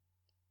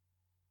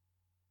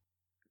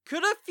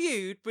Could a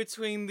feud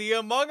between the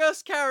Among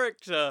Us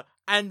character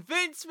and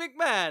Vince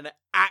McMahon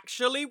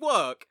actually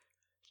work?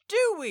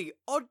 Do we,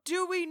 or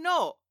do we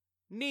not,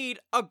 need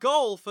a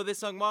goal for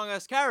this Among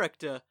Us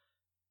character?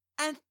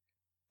 And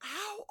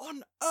how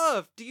on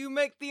earth do you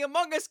make the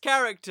Among Us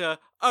character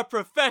a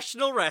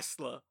professional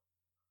wrestler?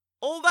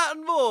 All that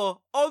and more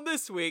on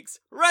this week's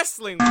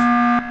Wrestling.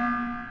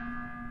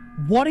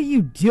 What are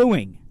you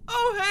doing?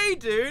 Oh, hey,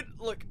 dude.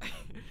 Look,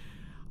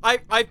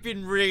 I've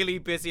been really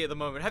busy at the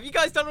moment. Have you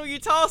guys done all your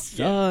tasks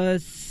yet?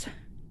 Sus.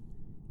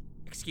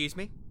 Excuse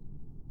me?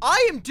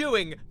 I am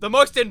doing the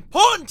most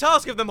important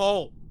task of them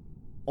all.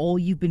 All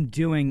you've been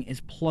doing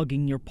is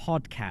plugging your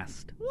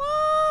podcast.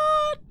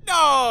 What?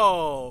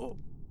 No!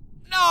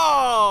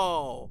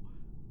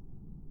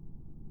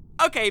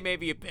 Okay,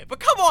 maybe a bit, but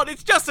come on,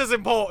 it's just as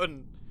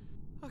important.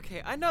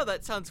 Okay, I know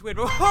that sounds weird.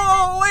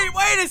 Oh,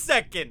 wait a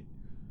second.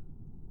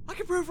 I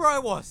can prove where I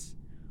was.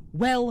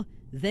 Well,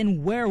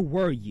 then where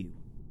were you?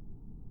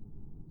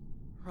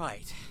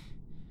 Right.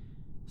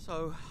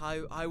 So,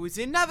 I was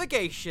in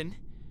navigation,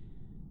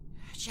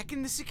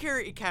 checking the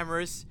security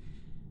cameras,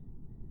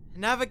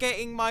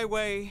 navigating my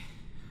way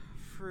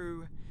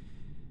through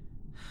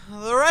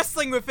the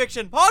Wrestling with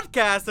Fiction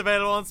podcast,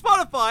 available on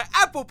Spotify,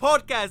 Apple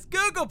Podcasts,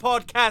 Google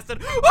Podcasts,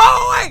 and...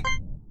 Oh, wait!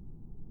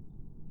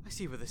 I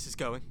see where this is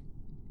going.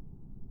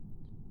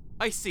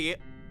 I see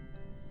it.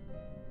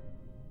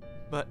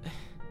 But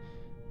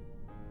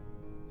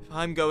if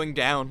I'm going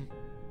down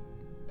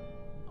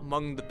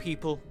among the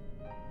people,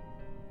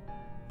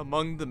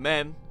 among the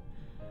men,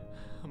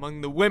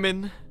 among the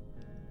women,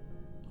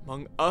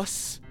 among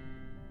us,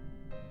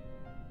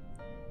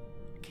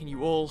 can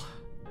you all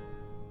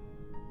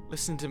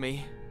listen to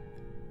me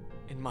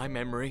in my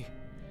memory?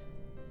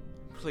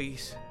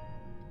 Please,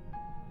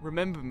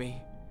 remember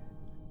me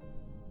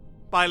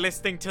by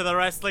listening to the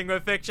Wrestling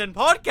with Fiction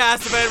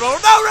podcast available.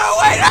 No,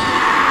 wait!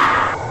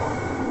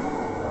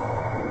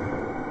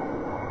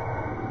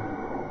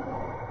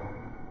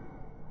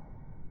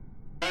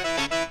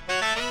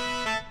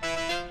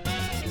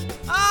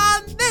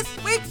 On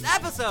this week's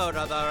episode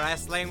of the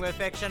Wrestling with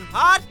Fiction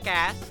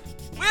podcast,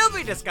 we'll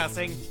be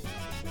discussing,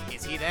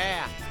 is he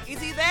there? Is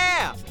he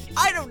there?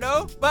 I don't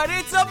know, but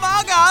it's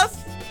Among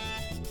Us!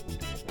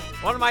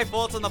 What are my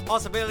thoughts on the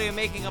possibility of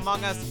making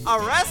Among Us a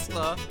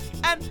wrestler?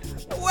 And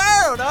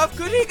where on earth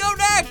could he go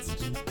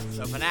next?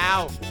 So for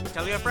now,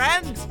 tell your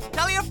friends,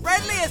 tell your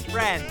friendliest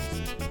friends,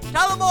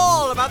 tell them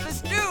all about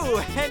this new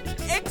and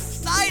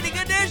exciting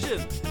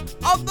edition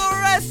of the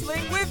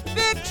Wrestling with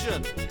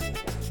Fiction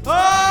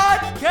podcast!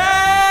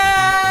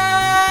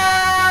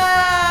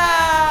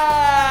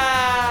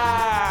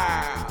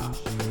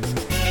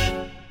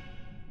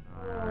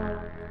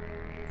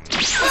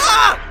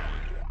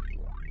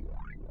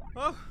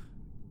 Oh,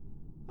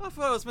 I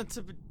thought I was meant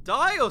to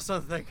die or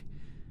something.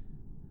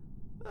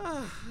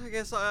 I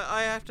guess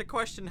I have to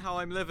question how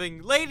I'm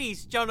living.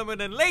 Ladies,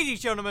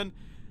 gentlemen,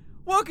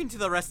 welcome to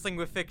the Wrestling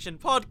with Fiction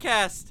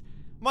podcast.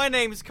 My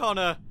name's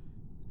Connor,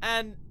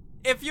 and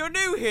if you're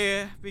new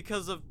here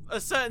because of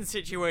a certain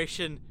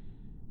situation,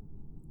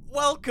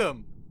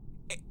 welcome.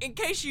 In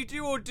case you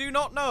do or do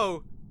not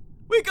know,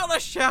 we got a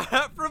shout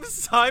out from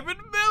Simon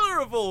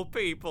Miller of all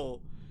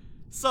people.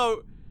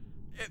 So,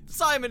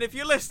 Simon, if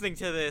you're listening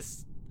to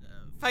this,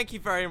 thank you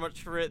very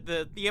much for it.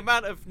 The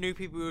amount of new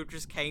people who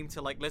just came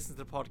to listen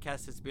to the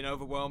podcast has been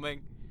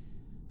overwhelming.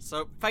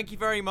 So thank you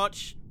very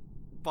much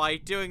by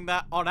doing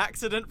that on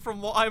accident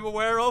from what I'm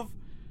aware of.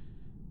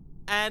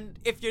 And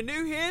if you're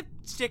new here,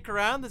 stick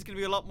around. There's going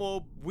to be a lot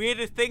more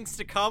weirder things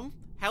to come.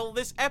 Hell,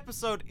 this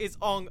episode is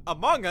on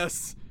Among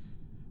Us.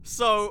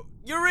 So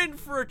you're in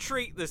for a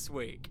treat this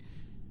week.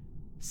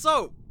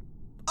 So,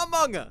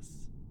 Among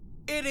Us.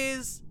 It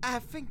is, I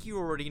think you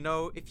already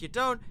know, if you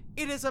don't,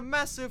 it is a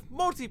massive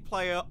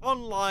multiplayer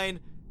online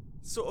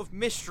sort of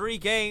mystery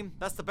game.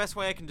 That's the best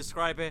way I can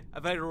describe it.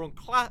 Available on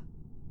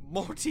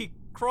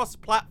cross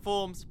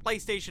platforms,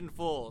 PlayStation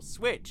 4,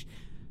 Switch,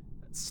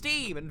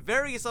 Steam, and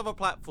various other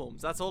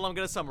platforms. That's all I'm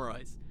going to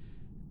summarize.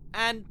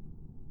 And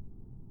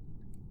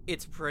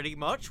it's pretty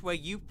much where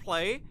you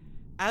play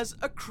as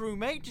a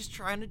crewmate just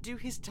trying to do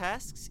his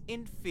tasks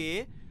in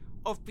fear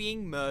of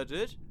being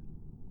murdered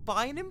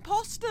by an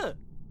imposter.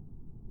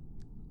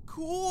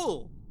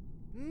 Cool.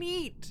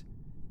 Neat.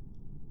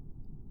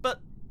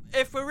 But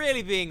if we're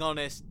really being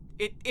honest,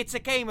 it's a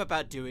game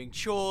about doing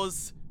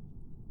chores.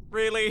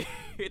 Really,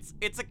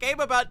 it's a game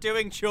about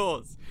doing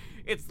chores.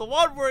 It's the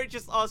one where it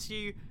just asks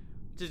you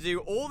to do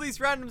all these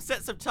random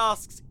sets of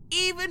tasks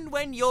even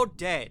when you're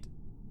dead.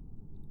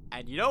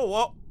 And you know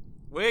what?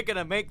 We're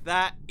gonna make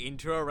that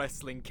into a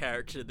wrestling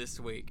character this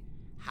week.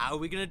 How are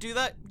we gonna do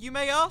that, you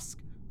may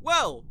ask?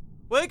 Well,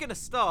 we're gonna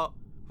start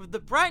with the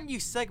brand new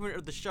segment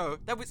of the show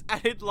that was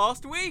added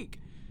last week.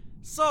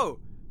 So,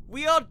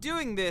 we are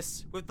doing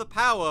this with the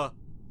power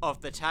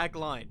of the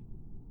tagline.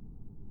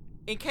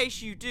 In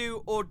case you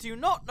do or do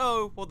not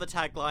know what the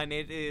tagline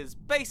is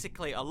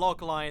basically a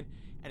log line,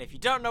 and if you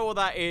don't know what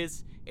that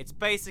is, it's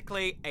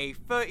basically a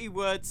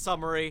 30-word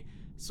summary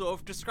sort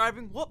of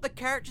describing what the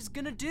character's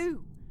gonna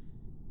do.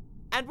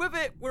 And with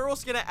it, we're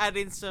also going to add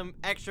in some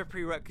extra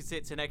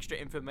prerequisites and extra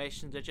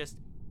information to just,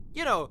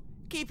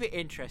 keep it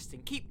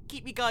interesting.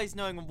 Keep you guys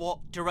knowing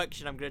what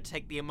direction I'm going to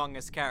take the Among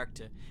Us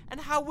character and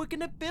how we're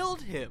going to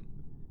build him.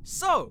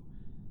 So,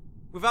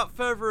 without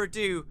further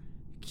ado,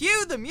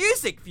 cue the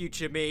music,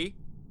 future me!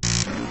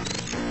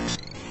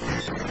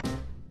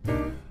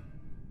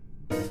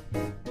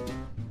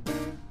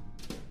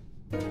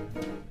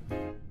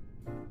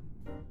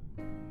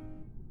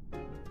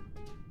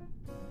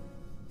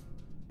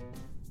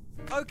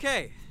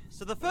 Okay,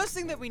 so the first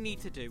thing that we need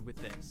to do with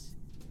this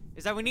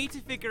is that we need to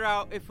figure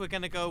out if we're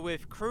going to go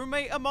with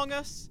crewmate Among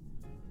Us,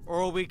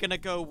 or are we going to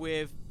go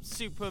with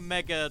super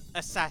mega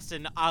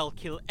assassin I'll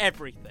kill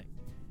everything.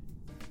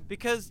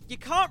 Because you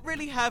can't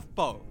really have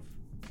both,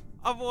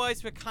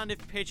 otherwise we're kind of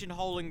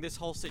pigeonholing this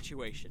whole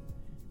situation.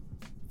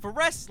 For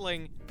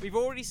wrestling, we've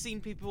already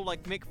seen people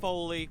like Mick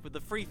Foley with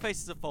the 3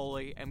 Faces of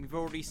Foley, and we've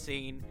already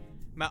seen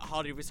Matt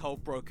Hardy with his whole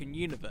Broken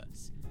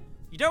Universe.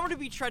 You don't want to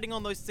be treading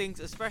on those things,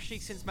 especially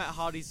since Matt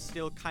Hardy's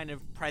still kind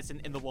of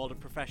present in the world of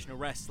professional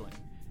wrestling.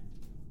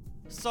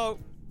 So,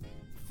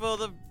 for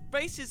the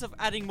basis of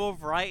adding more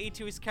variety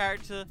to his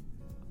character,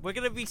 we're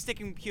going to be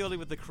sticking purely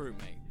with the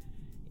crewmate.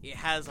 It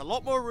has a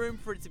lot more room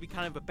for it to be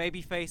kind of a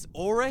babyface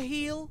or a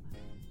heel,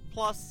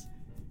 plus,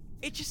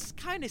 it just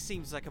kind of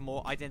seems like a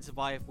more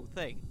identifiable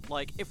thing.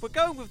 Like, if we're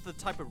going with the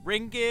type of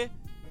ring gear,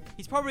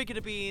 he's probably going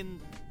to be in,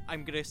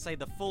 I'm going to say,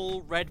 the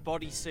full red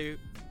bodysuit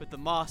with the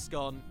mask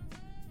on,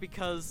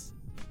 because,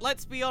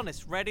 let's be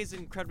honest, red is an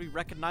incredibly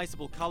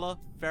recognizable color,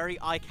 very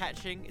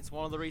eye-catching. It's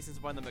one of the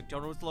reasons why the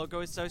McDonald's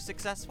logo is so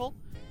successful.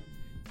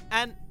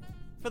 And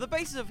for the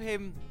basis of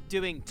him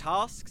doing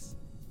tasks,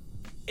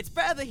 it's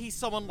better that he's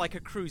someone like a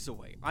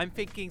cruiserweight. I'm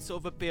thinking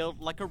sort of a build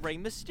like a Rey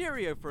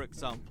Mysterio, for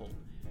example.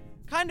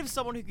 Kind of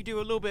someone who can do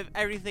a little bit of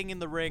everything in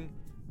the ring,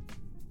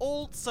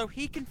 all so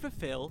he can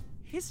fulfill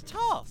his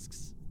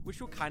tasks,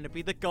 which will kind of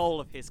be the goal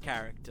of his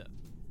character.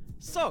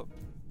 So,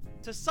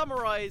 to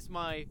summarize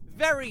my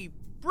very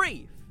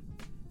brief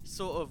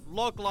sort of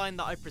logline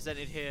that I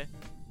presented here,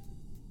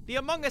 the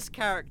Among Us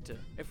character,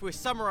 if we're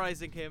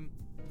summarizing him,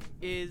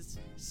 is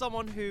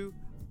someone who,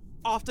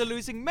 after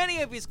losing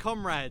many of his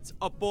comrades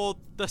aboard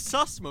the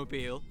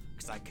Susmobile,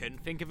 because I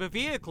couldn't think of a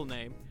vehicle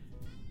name,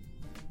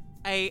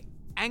 a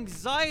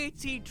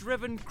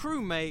anxiety-driven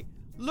crewmate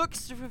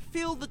looks to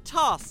fulfill the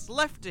tasks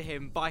left to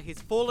him by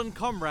his fallen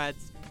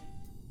comrades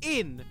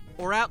in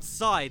or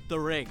outside the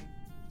ring.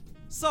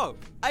 So,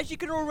 as you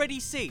can already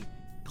see,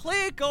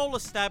 clear goal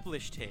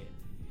established here.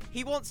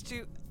 He wants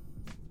to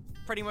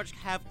pretty much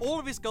have all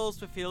of his goals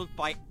fulfilled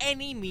by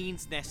any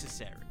means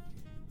necessary.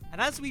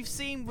 And as we've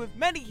seen with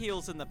many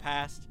heels in the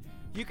past,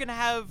 you can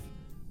have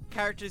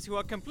characters who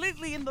are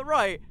completely in the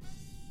right,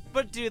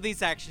 but do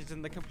these actions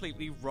in the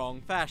completely wrong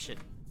fashion.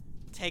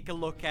 Take a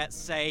look at,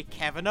 say,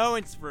 Kevin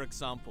Owens, for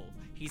example.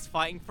 He's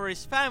fighting for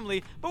his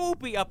family, but will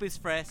beat up his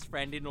best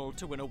friend in order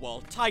to win a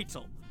world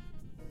title.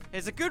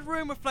 There's a good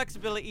room of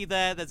flexibility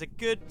there, there's a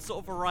good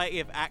sort of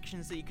variety of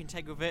actions that you can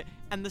take with it,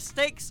 and the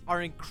stakes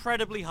are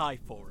incredibly high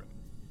for him.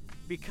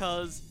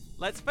 Because,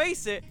 let's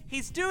face it,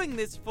 he's doing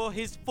this for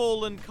his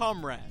fallen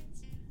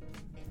comrades.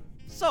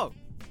 So,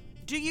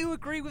 do you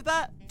agree with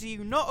that? Do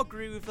you not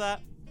agree with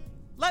that?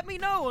 Let me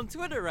know on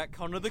Twitter at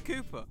Connor the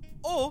Cooper,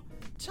 or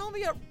tell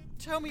me on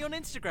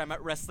Instagram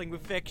at Wrestling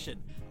with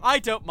Fiction. I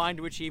don't mind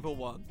whichever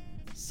one.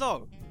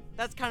 So,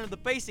 that's kind of the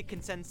basic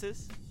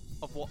consensus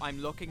of what I'm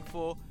looking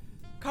for.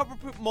 Couple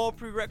more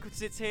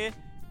prerequisites here.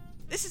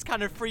 This is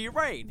kind of free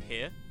reign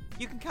here.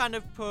 You can kind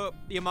of put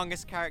the Among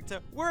Us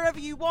character wherever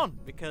you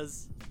want,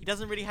 because he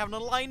doesn't really have an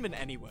alignment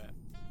anywhere.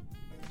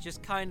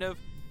 Just kind of,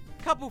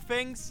 couple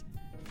things.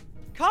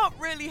 Can't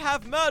really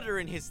have murder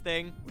in his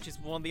thing, which is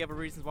one of the other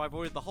reasons why I've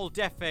avoided the whole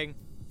death thing,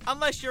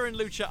 unless you're in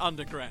Lucha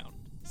Underground.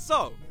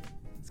 So,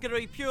 it's gonna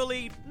be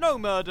purely no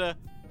murder,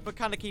 but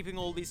kind of keeping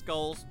all these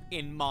goals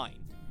in mind.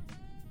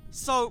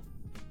 So,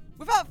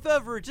 without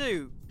further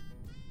ado,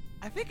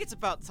 I think it's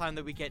about time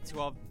that we get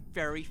to our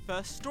very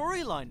first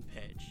storyline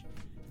pitch.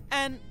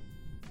 And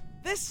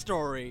this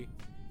story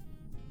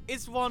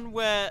is one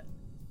where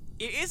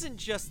it isn't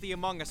just the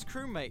Among Us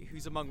crewmate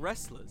who's among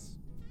wrestlers.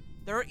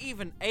 There are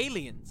even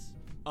aliens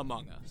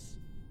among us.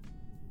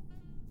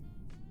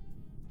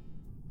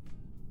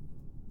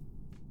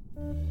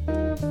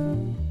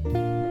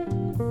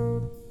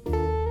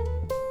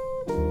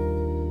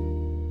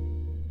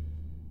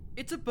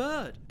 It's a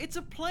bird. It's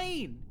a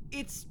plane.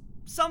 It's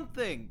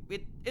something.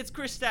 It's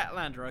Chris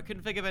Statlander. I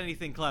couldn't think of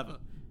anything clever.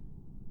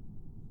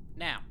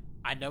 Now,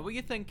 I know what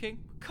you're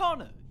thinking.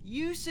 Connor,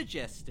 you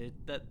suggested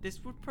that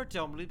this would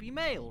predominantly be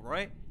male,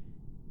 right?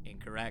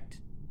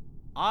 Incorrect.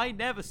 I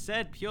never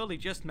said purely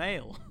just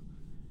male.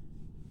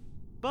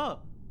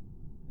 But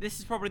this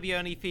is probably the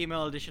only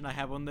female edition I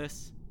have on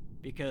this,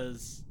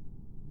 because,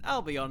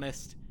 I'll be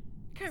honest,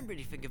 I can't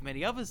really think of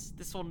many others.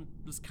 This one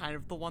was kind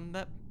of the one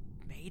that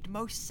made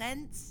most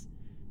sense,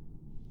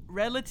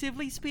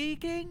 relatively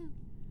speaking.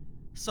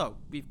 So,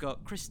 we've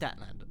got Chris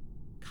Statlander,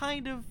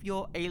 kind of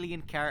your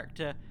alien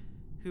character,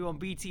 who on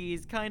BT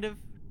is kind of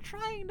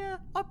trying to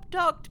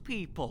abduct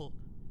people.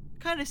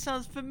 kind of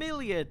sounds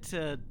familiar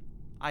to,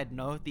 I don't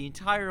know, the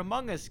entire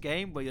Among Us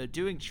game where you're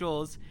doing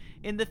chores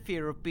in the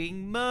fear of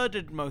being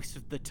murdered most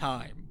of the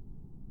time.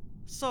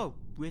 So,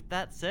 with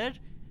that said,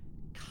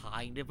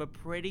 kind of a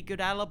pretty good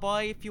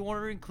alibi if you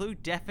want to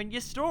include death in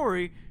your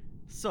story.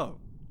 So,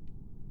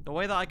 the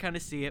way that I kind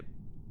of see it,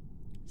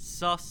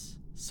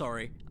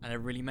 sorry, I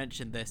never really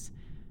mentioned this.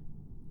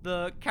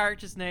 The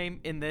character's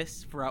name in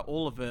this, throughout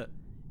all of it,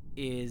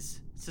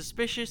 is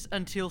Suspicious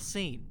Until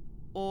Seen,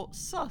 or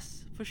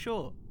Sus for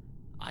short.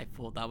 I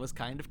thought that was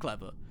kind of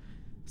clever.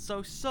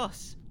 So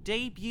Sus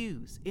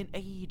debuts in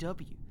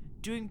AEW,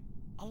 doing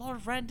a lot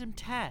of random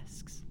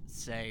tasks,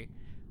 say,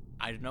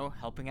 I don't know,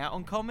 helping out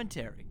on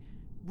commentary,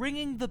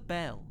 ringing the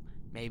bell,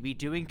 maybe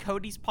doing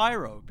Cody's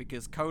pyro,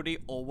 because Cody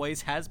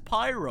always has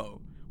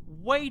pyro.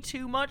 Way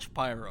too much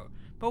pyro,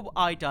 but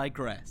I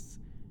digress.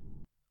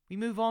 We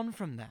move on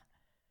from that.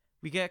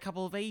 We get a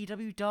couple of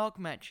AEW dark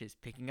matches,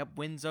 picking up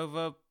wins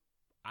over,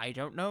 I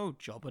don't know,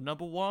 Jobber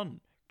number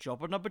 1,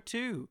 Jobber number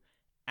 2,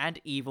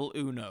 and Evil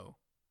Uno.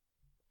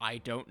 I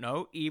don't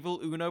know, Evil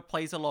Uno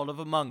plays a lot of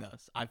Among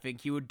Us. I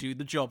think he would do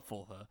the job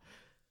for her.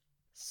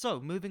 So,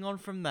 moving on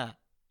from that,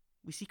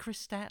 we see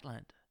Chris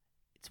Statlander.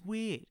 It's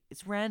weird,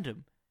 it's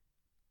random.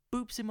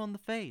 Boops him on the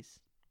face.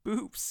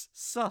 Boops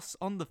Sus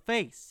on the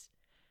face.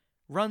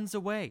 Runs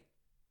away.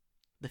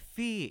 The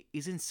fear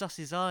is in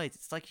Sus's eyes.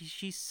 It's like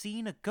she's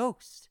seen a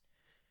ghost.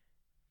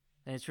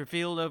 And it's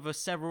revealed over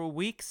several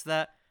weeks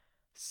that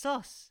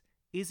Sus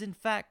is in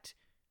fact...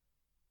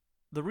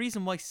 The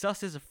reason why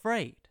Sus is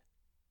afraid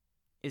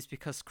is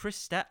because Chris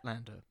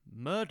Statlander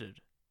murdered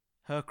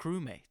her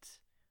crewmates.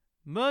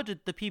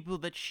 Murdered the people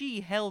that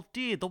she held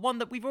dear. The one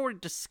that we've already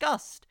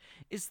discussed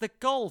is the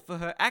goal for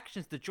her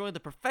actions to join the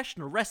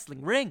professional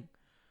wrestling ring.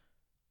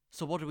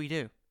 So what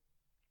do?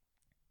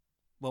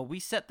 Well,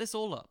 we set this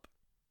all up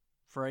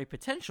for a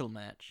potential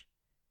match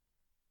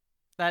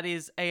that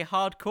is a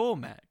hardcore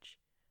match.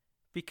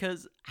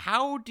 Because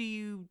how do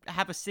you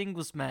have a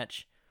singles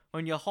match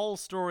when your whole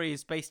story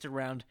is based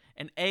around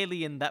an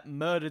alien that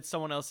murdered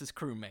someone else's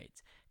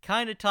crewmates?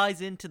 Kinda ties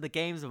into the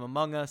games of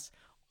Among Us.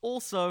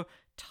 Also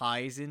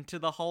ties into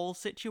the whole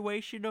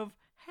situation of,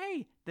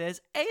 hey, there's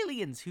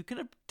aliens who can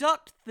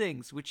abduct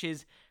things, which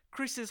is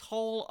Chris's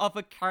whole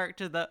other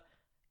character that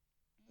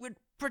would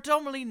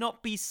predominantly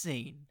not be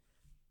seen.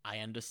 I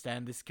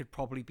understand this could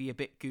probably be a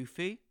bit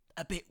goofy,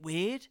 a bit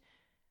weird,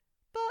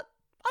 but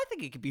I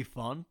think it could be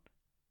fun.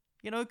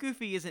 You know,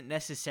 goofy isn't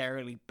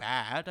necessarily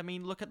bad. I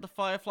mean, look at the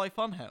Firefly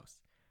Funhouse.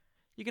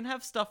 You can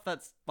have stuff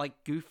that's,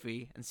 like,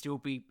 goofy and still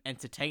be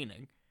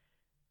entertaining.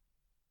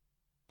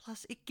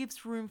 Plus, it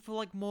gives room for,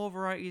 like, more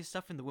variety of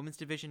stuff in the women's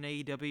division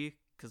AEW,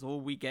 because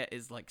all we get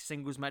is, like,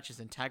 singles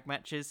matches and tag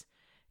matches.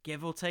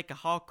 Give or take a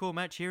hardcore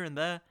match here and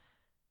there.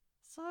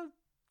 So,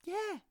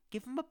 yeah,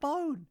 give him a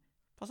bone.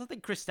 Plus, I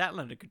think Chris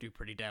Statlander could do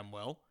pretty damn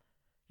well.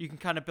 You can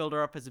kind of build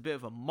her up as a bit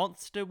of a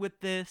monster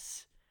with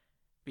this.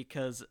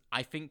 Because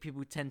I think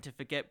people tend to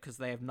forget, because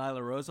they have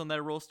Nyla Rose on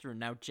their roster and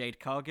now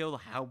Jade Cargill,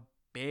 how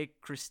big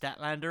Chris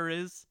Statlander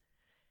is.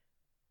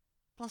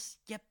 Plus,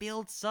 you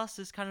build Sus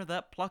as kind of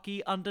that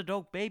plucky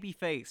underdog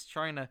babyface,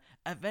 trying to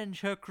avenge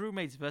her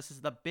crewmates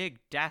versus the big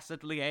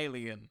dastardly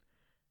alien.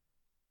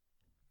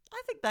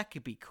 I think that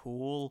could be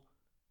cool.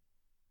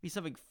 Be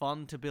something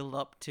fun to build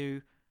up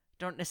to.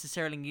 Don't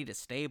necessarily need a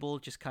stable,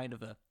 just kind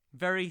of a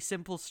very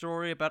simple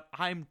story about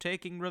I'm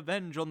taking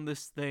revenge on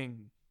this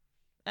thing.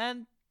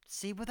 And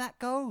see where that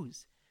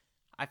goes.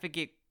 I think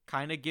it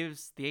kind of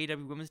gives the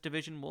AEW Women's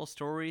Division more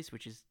stories,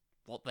 which is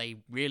what they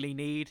really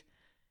need.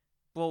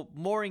 Well,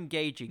 more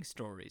engaging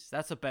stories.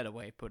 That's a better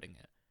way of putting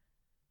it.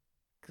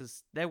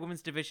 Because their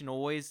Women's Division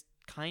always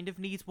kind of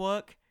needs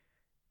work.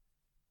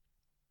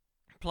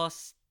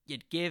 Plus,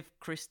 you'd give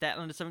Chris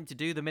Statlander something to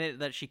do the minute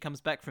that she comes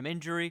back from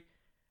injury.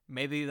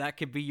 Maybe that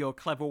could be your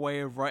clever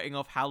way of writing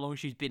off how long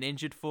she's been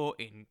injured for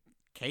in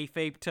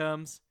kayfabe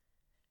terms.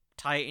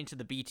 Tie it into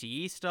the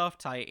BTE stuff,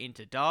 tie it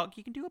into Dark.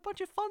 You can do a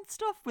bunch of fun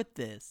stuff with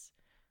this.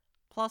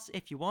 Plus,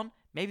 if you want,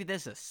 maybe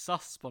there's a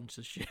Sus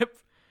sponsorship.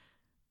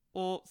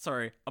 Or,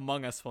 sorry,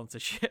 Among Us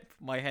sponsorship.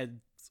 My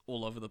head's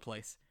all over the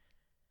place.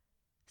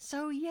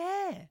 So,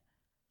 yeah.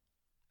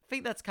 I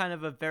think that's kind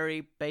of a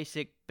very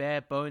basic,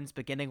 bare bones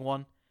beginning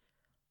one.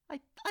 I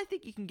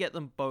think you can get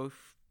them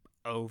both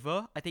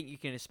over. I think you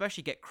can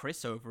especially get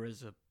Chris over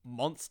as a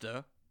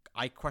monster.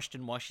 I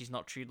question why she's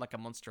not treated like a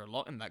monster a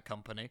lot in that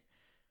company.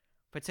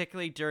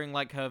 Particularly during,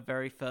 like, her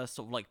very first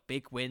sort of, like,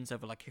 big wins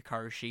over, like,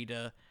 Hikaru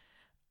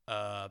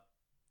Shida,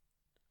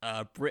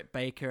 Britt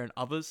Baker, and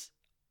others.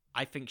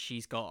 I think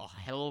she's got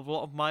a hell of a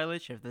lot of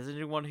mileage. If there's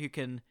anyone who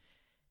can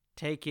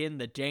take in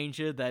the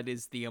danger that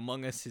is the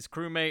Among Us, his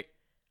crewmate,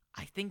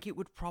 I think it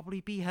would probably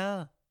be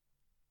her.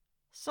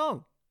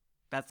 So,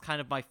 that's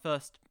kind of my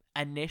first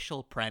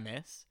initial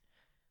premise.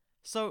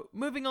 So,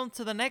 moving on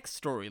to the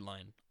next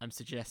storyline I'm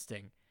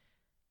suggesting.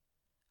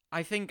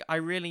 I think I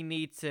really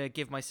need to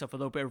give myself a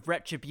little bit of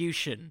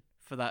retribution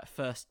for that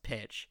first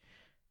pitch.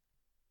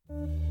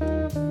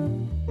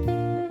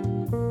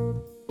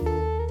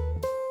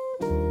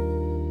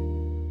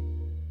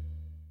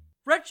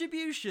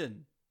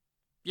 Retribution!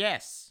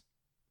 Yes.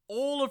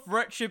 All of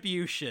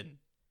Retribution.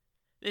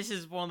 This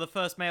is one of the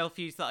first male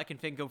feuds that I can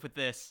think of with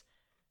this.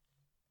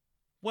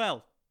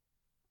 Well,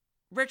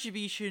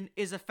 Retribution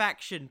is a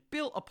faction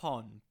built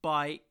upon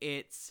by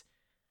its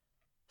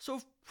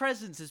sort of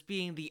presence as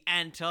being the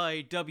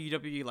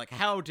anti-WWE. Like,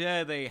 how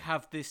dare they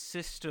have this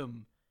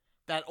system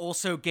that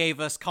also gave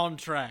us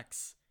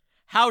contracts?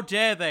 How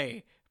dare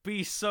they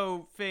be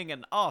so thing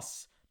and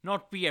us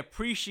not be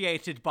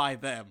appreciated by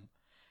them?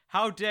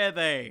 How dare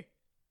they?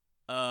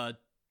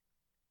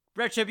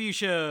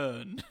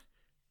 Retribution!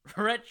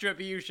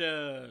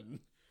 Retribution!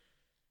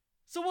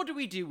 So what do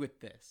we do with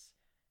this?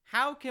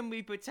 How can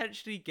we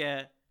potentially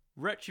get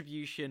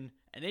Retribution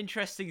an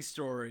interesting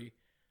story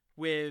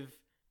with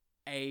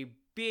a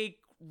big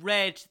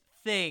red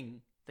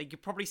thing that you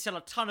could probably sell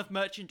a ton of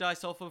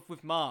merchandise off of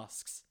with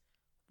masks?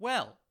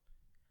 Well,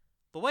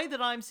 the way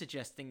that I'm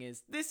suggesting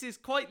is this is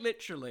quite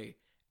literally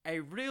a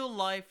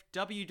real-life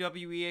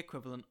WWE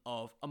equivalent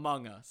of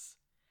Among Us.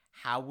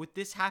 How would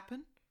this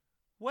happen?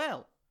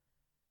 Well,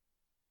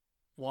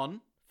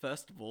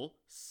 first of all,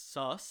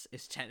 Sus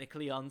is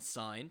technically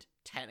unsigned,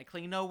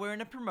 technically nowhere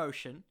in a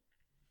promotion.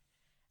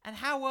 And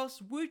how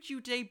else would you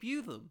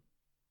debut them?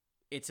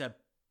 It's a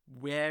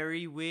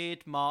very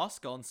weird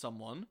mask on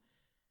someone,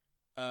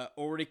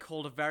 already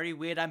called a very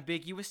weird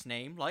ambiguous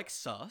name like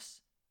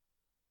Sus.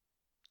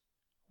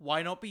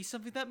 Why not be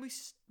something that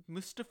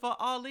Mustafa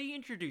Ali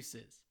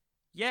introduces?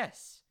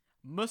 Yes,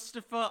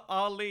 Mustafa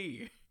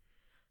Ali.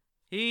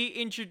 He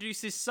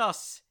introduces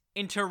Sus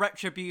into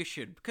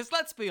Retribution, because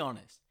let's be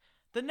honest,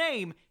 the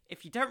name,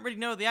 if you don't really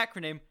know the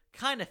acronym,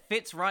 kind of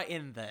fits right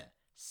in there.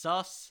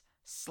 Sus,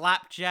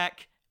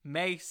 Slapjack,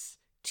 Mace,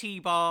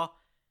 T-Bar,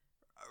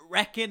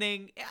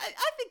 Reckoning.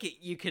 I think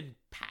you can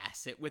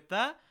pass it with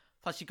that.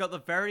 Plus you got the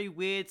very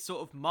weird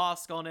sort of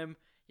mask on him.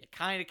 You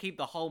kind of keep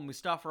the whole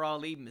Mustafa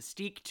Ali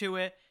mystique to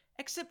it,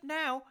 except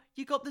now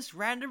you got this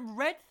random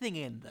red thing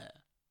in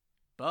there.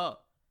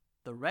 But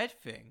the red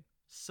thing,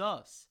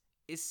 Sus,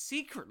 is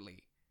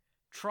secretly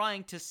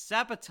trying to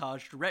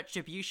sabotage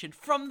Retribution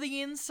from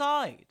the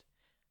inside.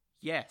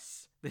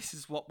 Yes, this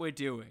is what we're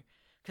doing,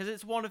 because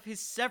it's one of his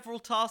several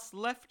tasks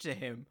left to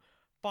him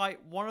by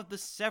one of the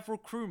several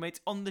crewmates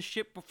on the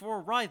ship before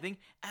arriving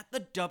at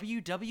the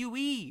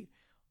WWE.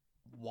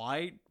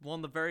 Why one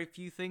of the very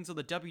few things on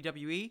the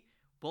WWE?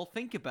 Well,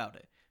 think about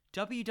it.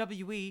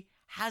 WWE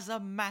has a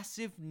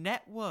massive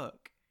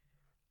network.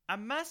 A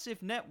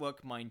massive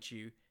network, mind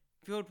you,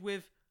 filled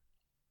with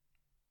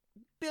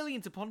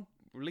billions upon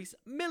release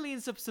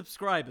millions of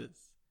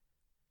subscribers.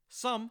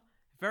 Some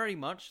very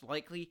much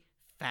likely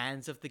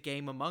fans of the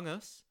game Among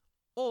Us,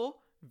 or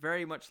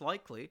very much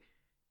likely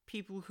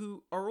people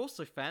who are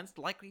also fans,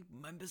 likely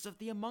members of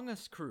the Among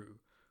Us crew,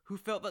 who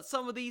felt that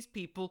some of these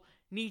people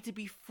need to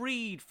be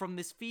freed from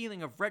this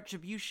feeling of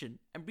retribution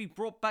and be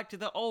brought back to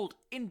their old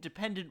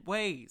independent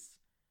ways.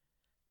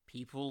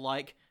 People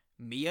like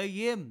Mia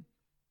Yim,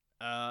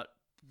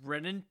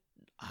 Brennan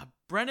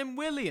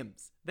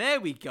Williams. There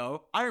we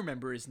go. I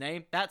remember his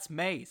name. That's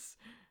Mace.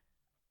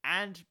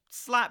 And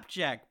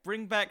Slapjack.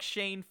 Bring back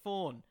Shane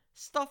Thorne.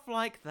 Stuff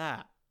like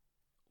that.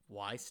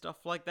 Why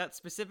stuff like that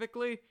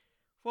specifically?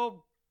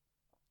 Well,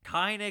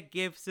 kinda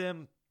gives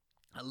him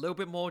a little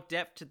bit more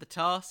depth to the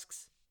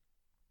tasks.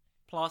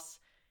 Plus,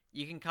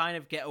 you can kind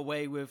of get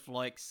away with,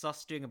 like,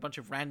 Sus doing a bunch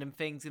of random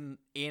things in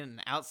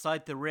and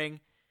outside the ring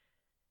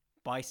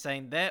by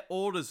saying they're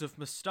orders of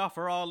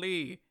Mustafa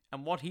Ali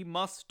and what he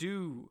must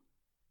do.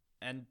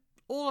 And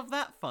all of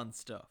that fun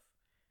stuff.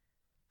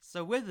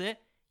 So with it,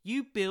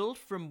 you build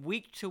from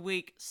week to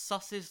week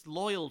Sus's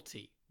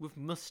loyalty with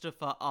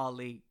Mustafa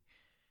Ali,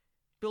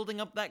 building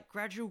up that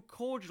gradual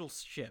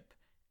cordialship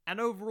and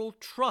overall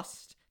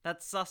trust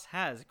that Sus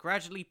has,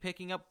 gradually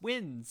picking up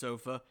wins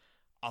over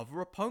other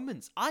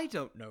opponents. I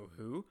don't know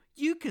who.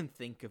 You can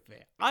think of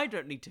it. I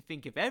don't need to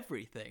think of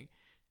everything.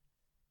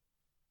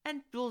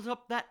 And build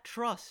up that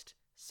trust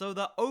so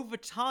that over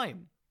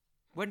time,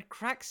 when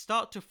cracks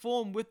start to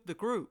form with the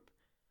group,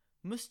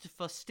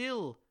 Mustafa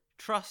still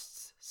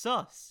trusts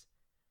Sus,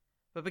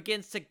 but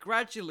begins to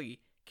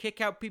gradually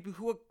kick out people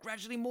who are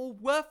gradually more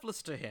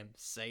worthless to him,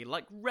 say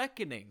like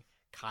Reckoning,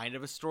 kind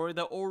of a story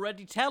they're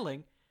already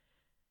telling,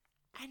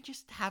 and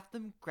just have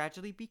them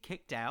gradually be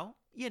kicked out,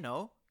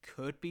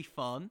 could be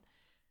fun,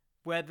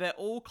 where they're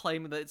all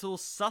claiming that it's all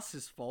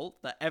Sus's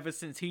fault, that ever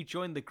since he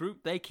joined the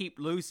group they keep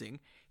losing,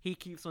 he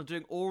keeps on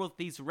doing all of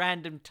these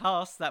random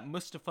tasks that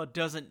Mustafa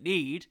doesn't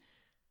need.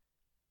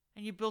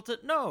 And you built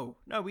it, no,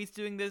 he's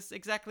doing this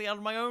exactly out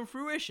of my own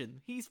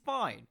fruition. He's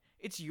fine.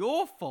 It's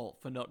your fault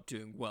for not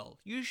doing well.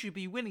 You should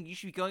be winning. You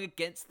should be going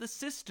against the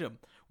system.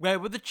 Where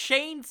were the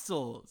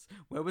chainsaws?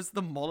 Where was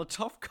the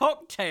Molotov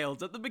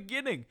cocktails at the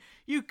beginning?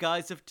 You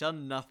guys have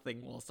done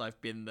nothing whilst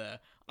I've been there.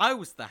 I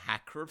was the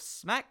hacker of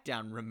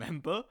SmackDown,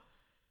 remember?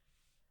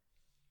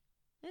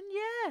 And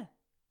yeah,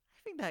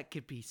 I think that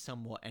could be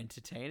somewhat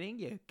entertaining.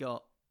 You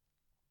got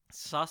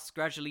Sus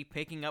gradually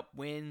picking up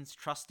wins,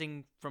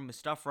 trusting from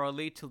Mustafa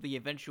Ali till the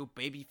eventual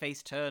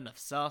babyface turn of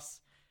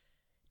Sus,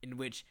 in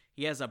which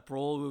he has a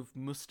brawl with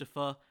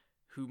Mustafa,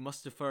 who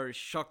Mustafa is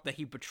shocked that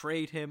he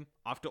betrayed him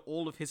after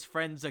all of his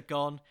friends are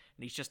gone,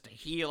 and he's just a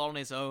heel on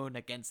his own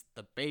against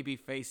the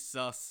babyface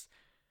Sus,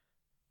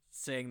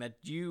 saying that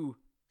you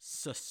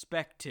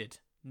suspected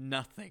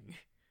nothing,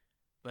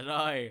 but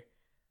I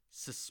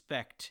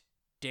suspect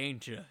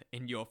danger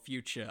in your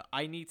future.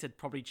 I need to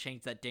probably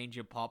change that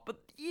danger part, but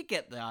you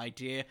get the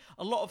idea.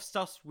 A lot of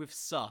stuff's with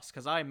Sus,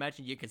 because I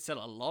imagine you could sell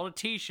a lot of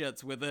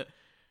t-shirts with it,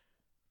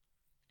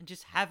 and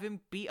just have him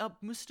beat up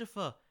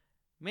Mustafa.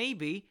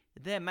 Maybe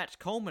their match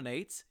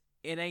culminates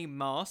in a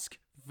mask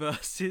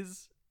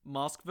versus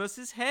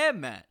hair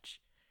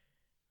match.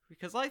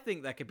 Because I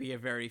think that could be a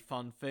very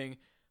fun thing.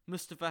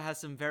 Mustafa has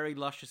some very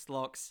luscious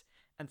locks,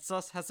 and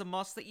Sus has a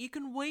mask that you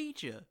can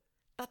wager.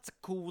 That's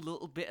a cool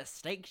little bit of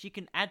stakes you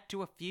can add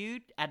to a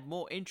feud, add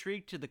more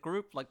intrigue to the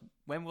group, like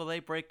when will they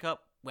break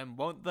up, when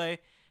won't they?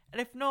 And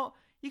if not,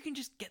 you can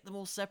just get them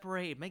all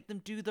separated, make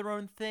them do their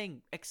own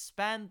thing,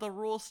 expand the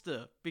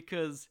roster,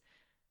 because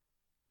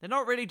they're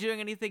not really doing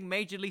anything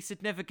majorly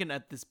significant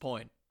at this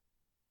point.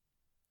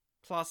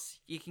 Plus,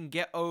 you can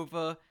get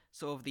over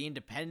sort of the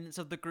independence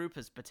of the group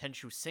as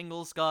potential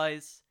singles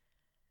guys,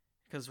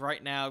 because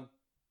right now,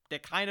 they're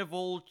kind of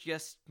all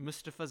just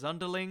Mustafa's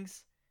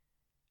underlings.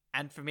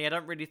 And for me, I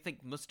don't really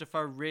think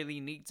Mustafa really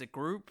needs a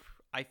group.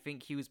 I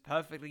think he was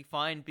perfectly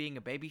fine being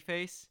a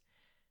babyface.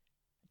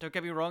 Don't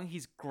get me wrong,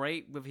 he's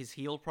great with his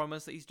heel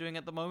promise that he's doing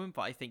at the moment,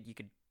 but I think you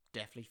could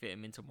definitely fit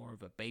him into more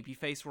of a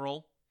babyface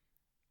role.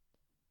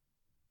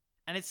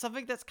 And it's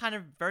something that's kind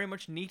of very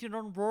much needed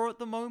on Raw at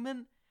the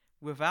moment.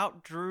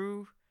 Without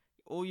Drew,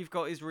 all you've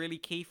got is really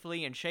Keith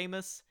Lee and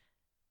Sheamus.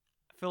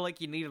 I feel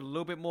like you need a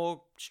little bit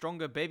more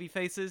stronger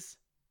babyfaces.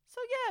 So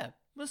yeah,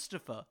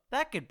 Mustafa,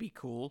 that could be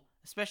cool,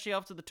 especially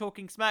after the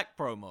Talking Smack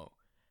promo.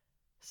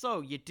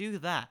 So you do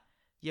that.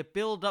 You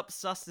build up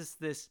Sus as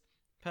this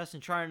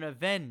person trying to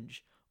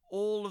avenge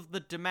all of the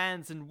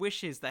demands and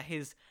wishes that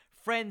his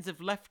friends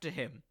have left to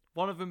him.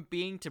 One of them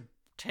being to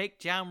take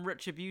down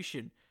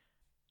Retribution.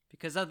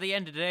 Because at the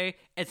end of the day,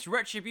 it's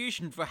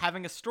Retribution for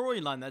having a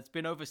storyline that's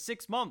been over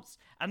 6 months,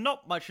 and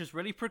not much has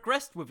really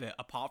progressed with it,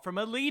 apart from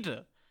a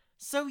leader.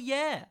 So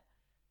yeah.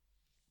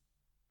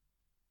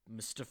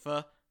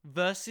 Mustafa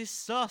versus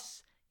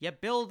Sus. You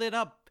build it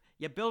up.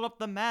 You build up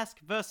the mask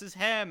versus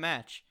hair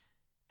match.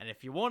 And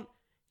if you want,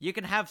 you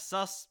can have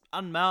Sus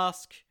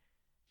unmask.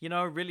 You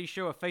know, really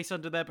show a face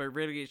under there, but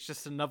really it's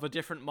just another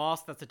different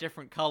mask that's a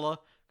different color,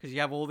 because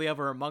you have all the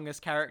other Among Us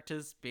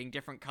characters being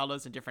different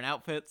colors and different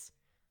outfits.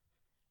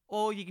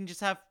 Or you can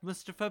just have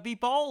Mustafa be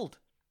bald.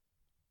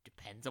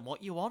 Depends on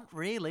what you want,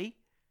 really.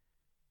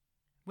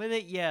 With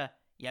it,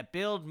 you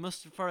build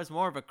Mustafa as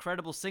more of a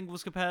credible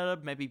singles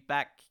competitor, maybe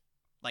back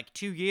like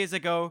 2 years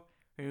ago,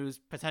 who was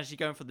potentially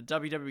going for the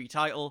WWE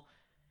title.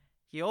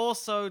 You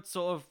also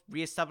sort of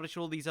re-establish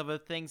all these other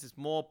things as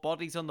more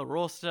bodies on the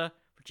roster,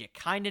 which you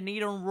kind of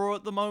need on Raw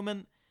at the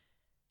moment,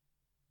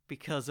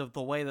 because of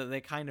the way that they're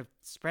kind of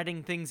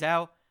spreading things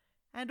out.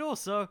 And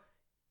also,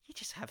 you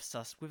just have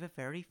Sus with a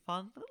very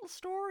fun little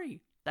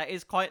story that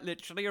is quite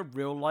literally a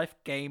real-life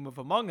game of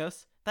Among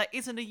Us that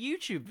isn't a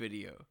YouTube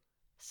video.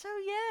 So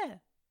yeah.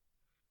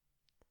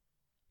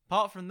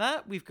 Apart from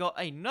that, we've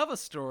got another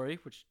story,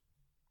 which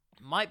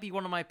might be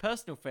one of my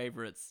personal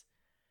favorites.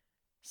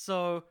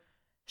 So,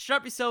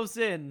 strap yourselves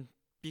in,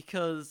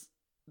 because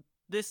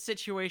this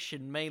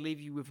situation may leave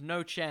you with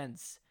no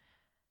chance.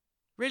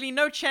 Really,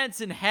 no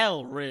chance in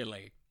hell,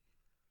 really.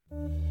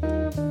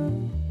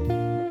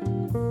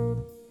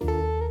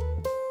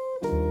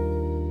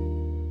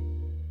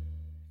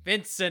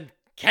 Vincent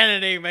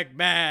Kennedy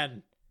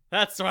McMahon.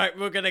 That's right,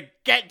 we're gonna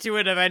get to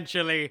it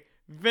eventually.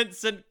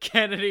 Vincent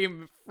Kennedy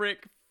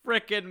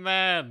frickin'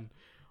 man.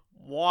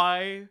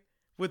 Why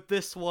would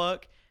this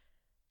work?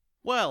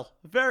 Well,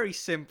 very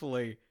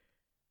simply,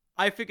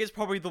 I think it's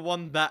probably the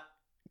one that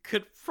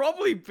could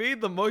probably be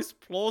the most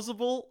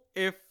plausible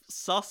if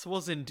Sus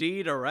was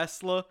indeed a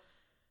wrestler.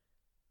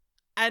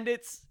 And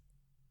it's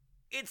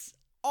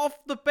off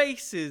the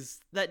basis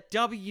that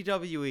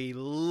WWE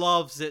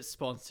loves its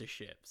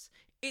sponsorships.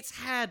 It's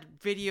had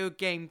video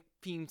game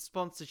themed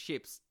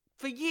sponsorships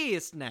for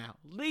years now.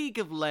 League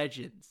of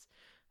Legends,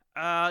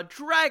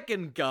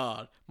 Dragon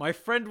Guard. My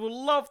friend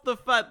will love the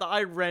fact that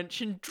I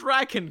wrench in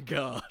Dragon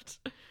Guard.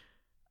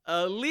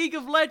 League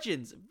of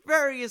Legends,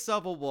 various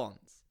other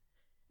ones.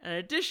 In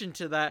addition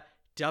to that,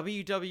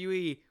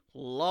 WWE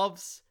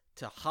loves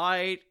to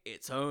hide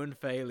its own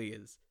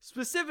failures.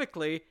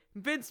 Specifically,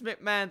 Vince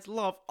McMahon's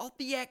love of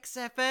the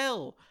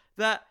XFL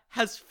that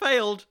has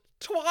failed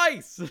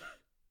twice.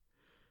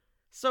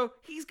 So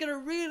he's gonna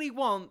really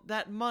want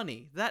that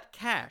money, that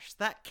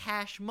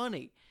cash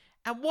money.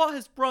 And what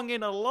has brung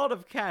in a lot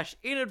of cash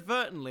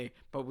inadvertently,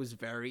 but was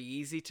very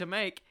easy to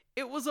make,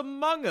 it was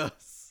Among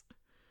Us.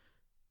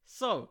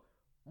 So,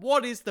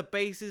 what is the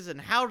basis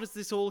and how does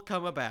this all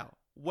come about?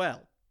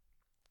 Well,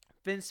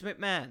 Vince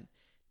McMahon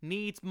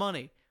needs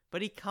money,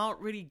 but he can't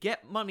really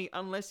get money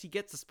unless he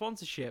gets a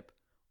sponsorship.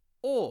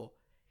 Or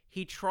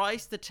he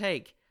tries to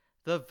take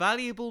the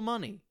valuable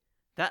money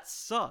that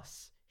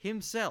Sus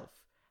himself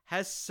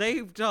has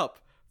saved up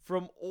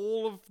from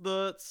all of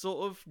the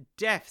sort of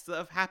deaths that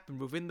have happened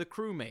within the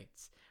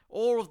crewmates.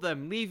 All of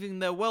them leaving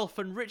their wealth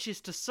and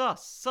riches to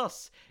Sus.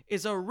 Sus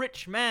is a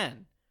rich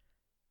man.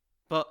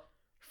 But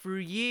through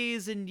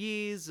years and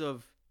years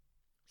of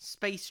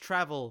space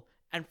travel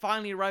and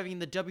finally arriving in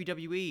the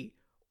WWE,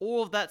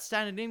 all of that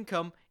standard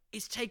income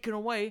is taken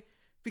away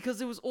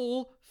because it was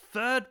all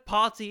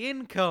third-party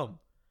income.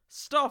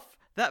 Stuff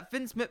that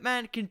Vince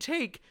McMahon can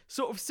take,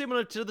 sort of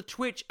similar to the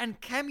Twitch and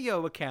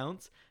Cameo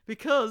accounts,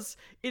 because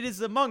it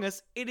is Among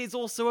Us, it is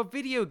also a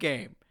video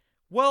game.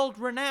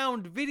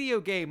 World-renowned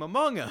video game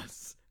Among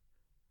Us.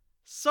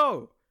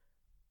 So,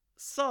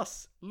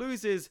 Sus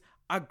loses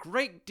a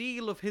great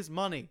deal of his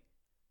money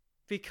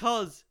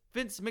because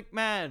Vince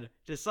McMahon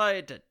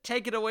decided to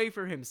take it away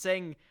from him,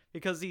 saying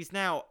because he's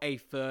now a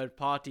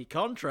third-party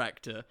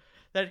contractor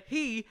that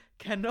he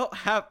cannot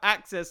have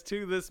access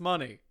to this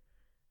money.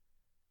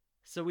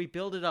 So we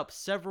build it up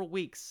several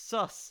weeks,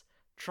 Sus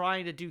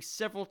trying to do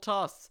several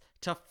tasks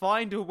to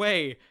find a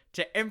way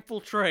to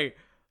infiltrate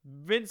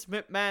Vince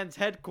McMahon's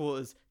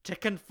headquarters to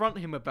confront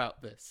him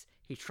about this.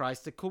 He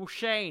tries to call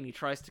Shane, he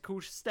tries to call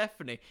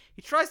Stephanie,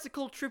 he tries to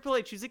call Triple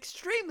H, who's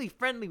extremely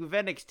friendly with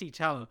NXT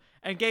talent,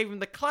 and gave him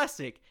the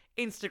classic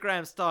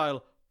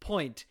Instagram-style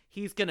point,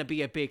 he's gonna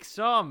be a big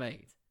star,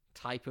 mate,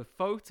 type of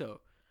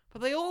photo.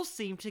 But they all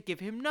seem to give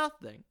him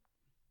nothing.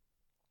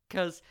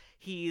 'Cause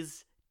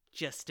he's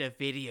just a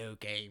video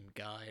game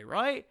guy,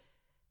 right?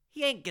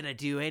 He ain't gonna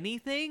do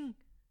anything.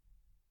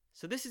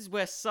 So this is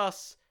where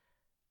Sus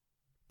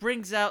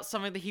brings out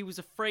something that he was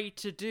afraid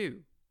to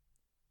do.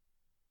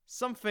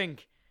 Something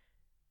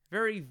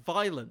very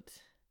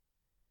violent.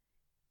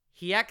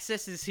 He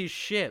accesses his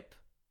ship.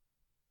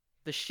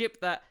 The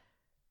ship that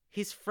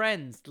his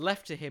friends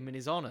left to him in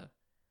his honor.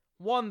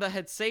 One that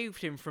had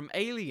saved him from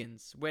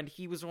aliens when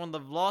he was one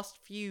of the last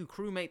few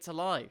crewmates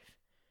alive.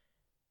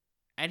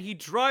 And he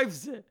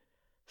drives it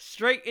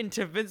straight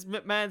into Vince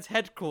McMahon's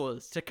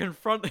headquarters to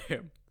confront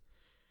him.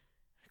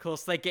 Of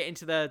course, they get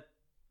into their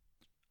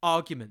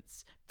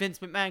arguments. Vince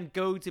McMahon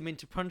goads him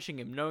into punching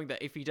him, knowing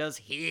that if he does,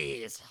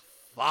 he is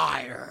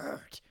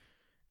fired.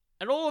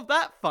 And all of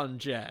that fun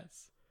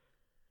jazz.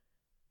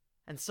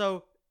 And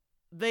so,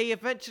 they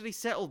eventually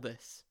settle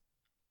this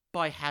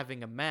by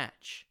having a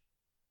match.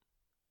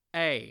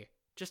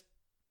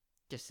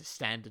 Just a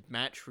standard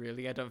match,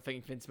 really. I don't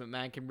think Vince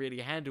McMahon can really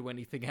handle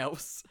anything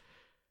else.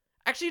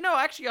 Actually,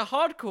 a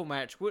hardcore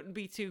match wouldn't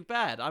be too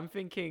bad. I'm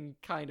thinking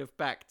kind of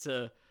back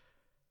to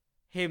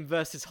him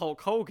versus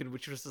Hulk Hogan,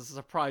 which was a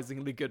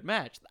surprisingly good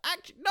match.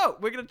 Actually, no,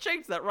 we're going to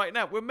change that right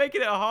now. We're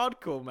making it a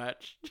hardcore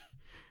match.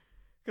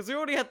 Because we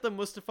already had the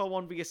Mustafa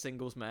 1v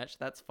singles match.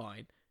 That's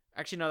fine.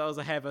 Actually, no, that was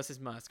a hair versus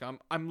mask.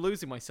 I'm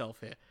losing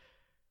myself here.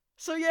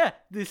 So yeah,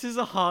 this is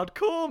a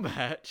hardcore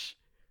match.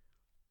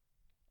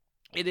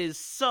 It is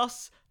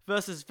Sus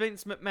versus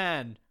Vince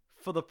McMahon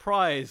for the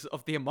prize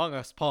of the Among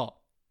Us pot.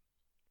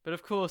 But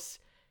of course,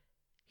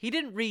 he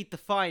didn't read the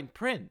fine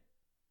print.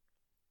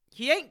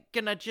 He ain't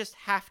gonna just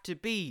have to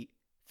beat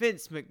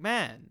Vince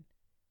McMahon.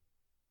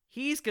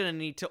 He's gonna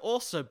need to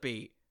also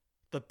beat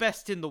the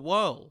best in the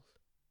world,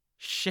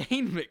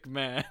 Shane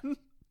McMahon.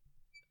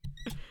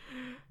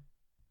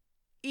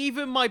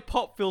 Even my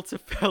pop filter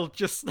fell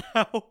just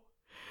now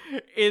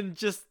in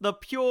just the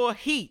pure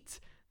heat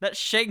that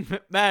Shane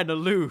McMahon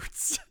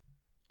alludes.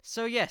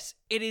 So yes,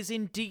 it is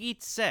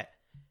indeed set.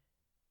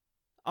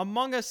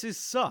 Among Us'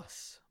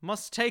 Sus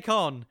must take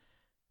on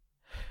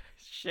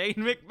Shane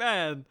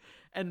McMahon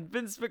and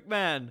Vince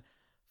McMahon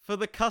for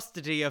the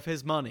custody of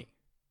his money.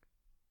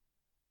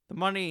 The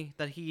money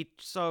that he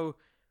so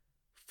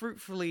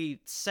fruitfully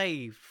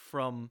saved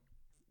from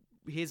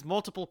his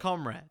multiple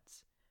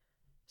comrades.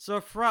 So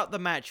throughout the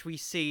match we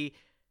see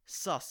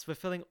Sus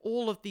fulfilling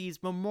all of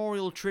these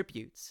memorial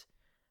tributes,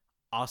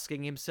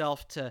 asking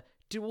himself to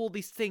do all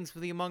these things for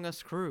the Among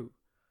Us crew.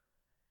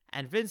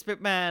 And Vince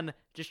McMahon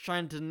just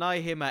trying to deny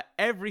him at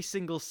every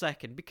single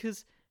second,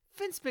 because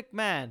Vince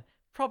McMahon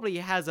probably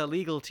has a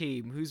legal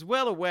team who's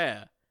well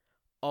aware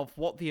of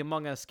what the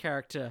Among Us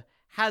character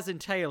has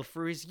entailed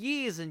through his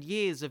years and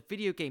years of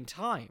video game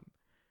time,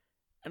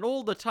 and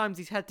all the times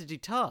he's had to do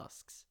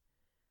tasks.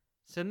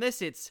 So in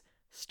this it's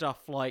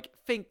stuff like,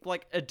 think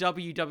like a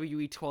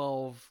WWE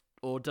 12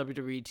 or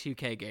WWE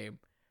 2K game.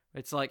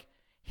 It's like,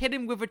 hit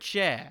him with a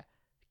chair,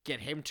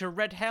 get him to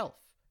red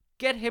health,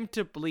 get him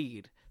to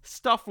bleed,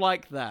 stuff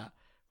like that,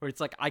 where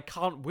it's like, I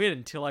can't win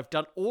until I've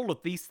done all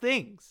of these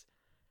things.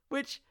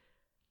 Which,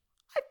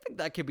 I think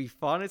that could be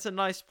fun. It's a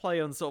nice play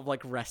on sort of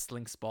like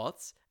wrestling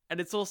spots, and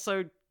it's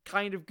also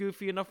kind of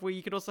goofy enough where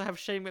you could also have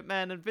Shane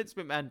McMahon and Vince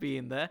McMahon be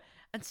in there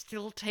and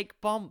still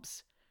take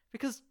bumps.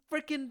 Because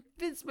frickin'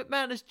 Vince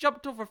McMahon has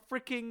jumped off a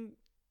frickin'...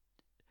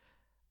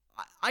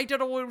 I don't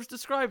know what it was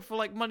described for,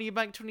 like, Money in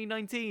Bank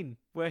 2019,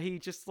 where he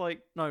just,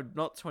 like...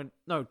 not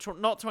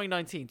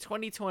 2019,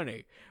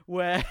 2020,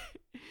 where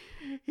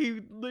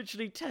he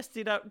literally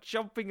tested out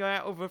jumping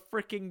out of a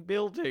frickin'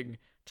 building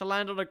to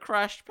land on a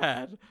crash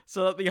pad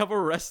so that the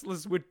other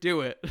wrestlers would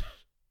do it.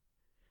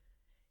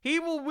 He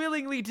will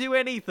willingly do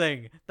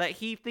anything that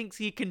he thinks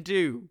he can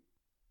do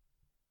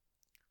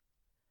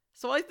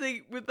So I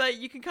think with that,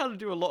 you can kind of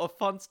do a lot of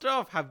fun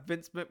stuff. Have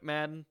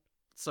Shane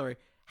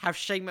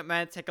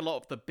McMahon take a lot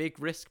of the big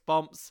risk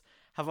bumps.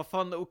 Have a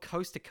fun little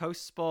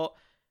coast-to-coast spot.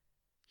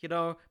 You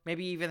know,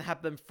 maybe even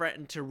have them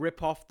threaten to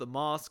rip off the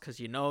mask, because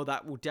you know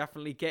that will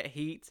definitely get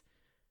heat.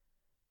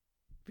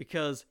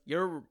 Because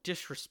you're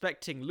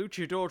disrespecting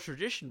luchador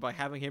tradition by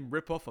having him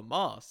rip off a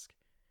mask.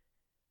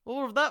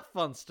 All of that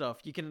fun stuff.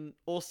 You can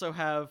also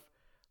have,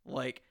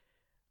 like,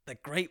 the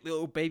great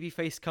little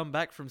babyface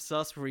comeback from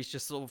Sus where he's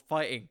just sort of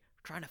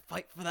trying to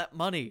fight for that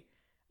money.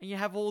 And you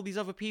have all these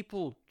other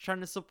people trying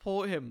to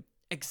support him.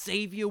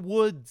 Xavier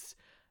Woods,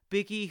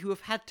 Big E, who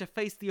have had to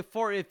face the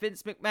authority of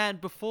Vince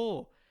McMahon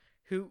before,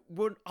 who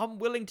were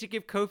unwilling to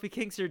give Kofi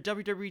Kingston a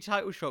WWE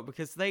title shot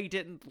because they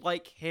didn't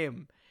like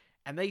him.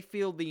 And they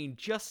feel the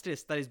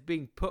injustice that is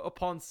being put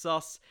upon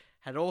Sus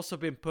had also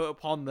been put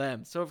upon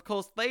them. So of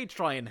course they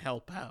try and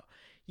help out.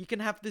 You can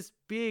have this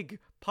big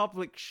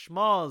public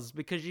schmaz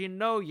because you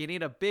know you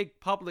need a big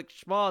public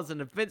schmaz in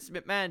a Vince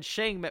McMahon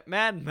Shane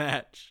McMahon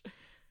match.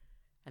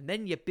 And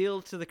then you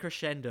build to the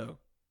crescendo.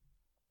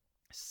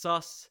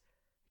 Sus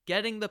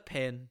getting the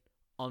pin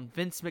on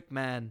Vince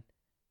McMahon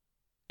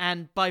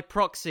and by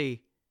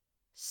proxy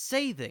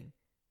saving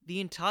the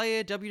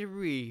entire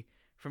WWE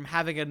from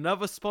having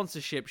another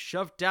sponsorship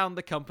shoved down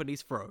the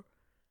company's throat.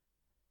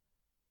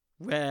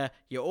 Where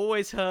you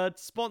always heard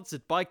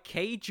sponsored by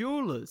K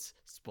Jewelers,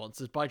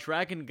 sponsored by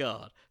Dragon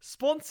Guard,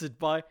 sponsored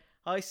by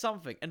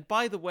something. And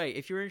by the way,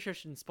 if you're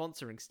interested in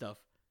sponsoring stuff,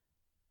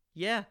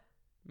 yeah,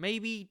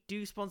 maybe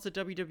do sponsor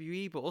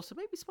WWE, but also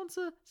maybe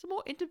sponsor some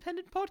more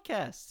independent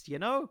podcasts, you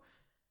know?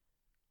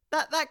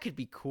 That could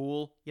be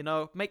cool, you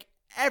know? Make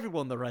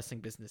everyone in the wrestling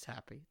business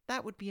happy.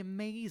 That would be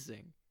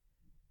amazing.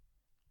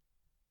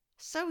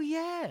 So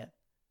yeah,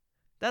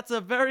 that's a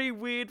very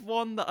weird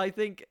one that I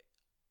think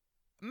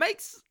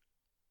makes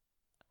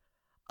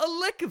a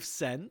lick of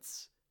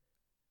sense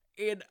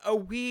in a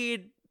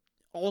weird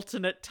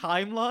alternate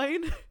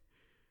timeline.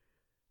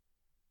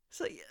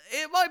 So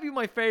it might be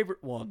my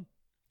favorite one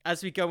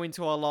as we go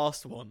into our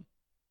last one.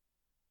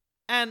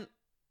 And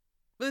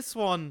this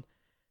one,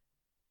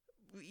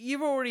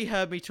 you've already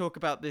heard me talk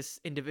about this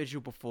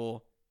individual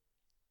before,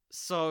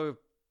 so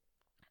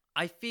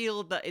I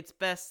feel that it's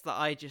best that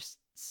I just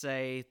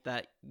say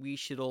that we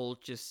should all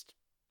just,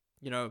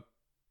 you know,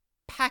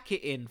 pack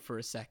it in for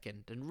a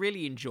second and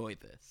really enjoy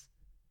this.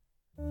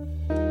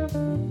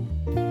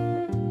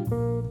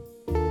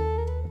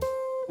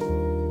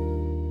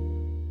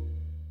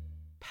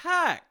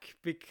 Pack,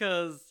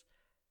 because,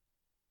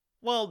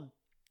 well,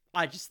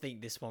 I just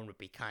think this one would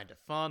be kind of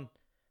fun.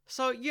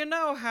 So, you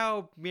know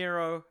how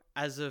Miro,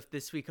 as of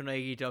this week on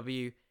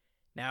AEW,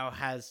 now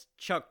has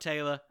Chuck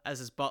Taylor as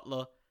his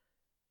butler?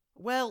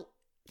 Well,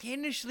 he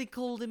initially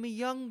called him a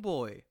young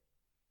boy.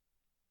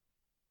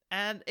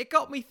 And it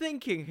got me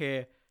thinking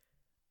here,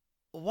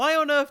 why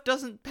on earth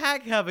doesn't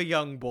Pac have a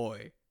young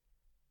boy?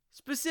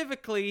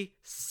 Specifically,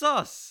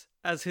 Sus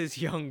as his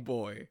young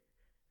boy.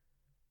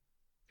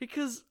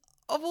 Because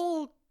of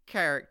all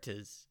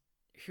characters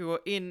who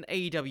are in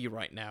AEW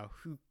right now,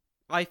 who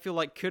I feel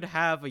like could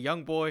have a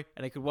young boy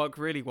and it could work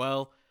really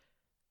well,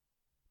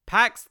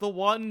 Pac's the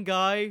one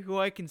guy who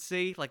I can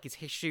see, like his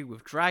history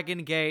with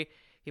Dragon Gate.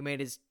 He made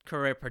his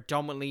career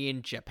predominantly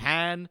in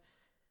Japan.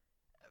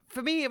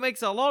 For me, it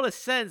makes a lot of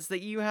sense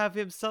that you have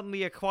him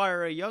suddenly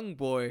acquire a young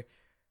boy.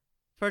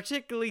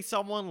 Particularly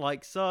someone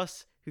like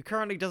Sus, who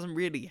currently doesn't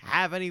really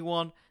have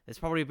anyone. There's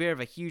probably a bit of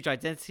a huge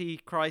identity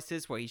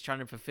crisis where he's trying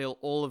to fulfill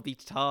all of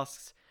these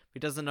tasks. He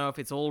doesn't know if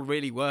it's all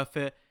really worth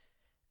it.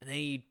 And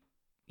then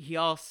he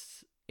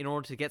asks, in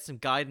order to get some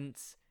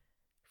guidance,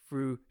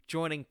 through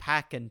joining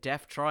Pac and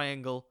Death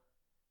Triangle.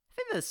 I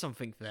think there's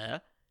something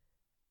there.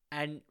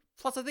 And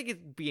plus, I think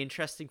it'd be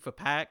interesting for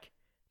Pac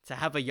to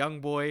have a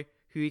young boy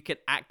who he could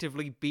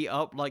actively beat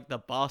up like the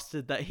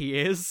bastard that he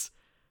is.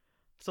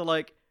 So,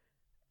 like,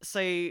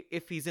 say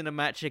if he's in a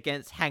match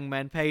against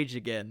Hangman Page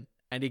again,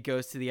 and he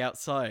goes to the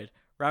outside,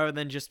 rather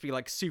than just be,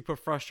 like, super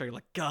frustrated,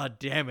 like, God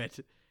damn it,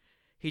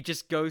 he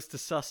just goes to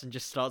Sus and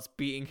just starts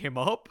beating him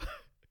up.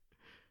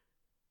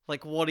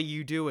 Like, what are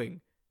you doing?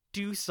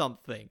 Do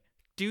something.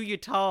 Do your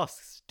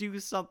tasks. Do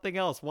something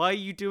else. Why are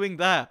you doing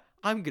that?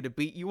 I'm gonna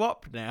beat you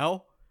up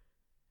now.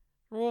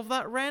 All of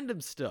that random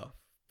stuff.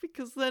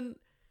 Because then,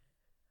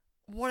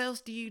 what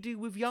else do you do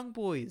with young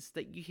boys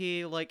that you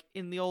hear, like,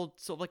 in the old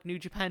sort of, like, New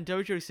Japan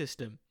dojo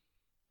system?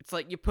 It's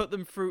like you put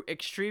them through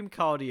extreme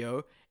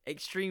cardio,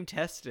 extreme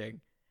testing,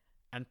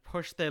 and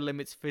push their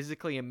limits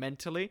physically and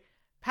mentally.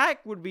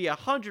 Pac would be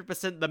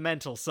 100% the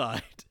mental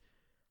side.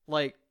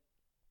 Like,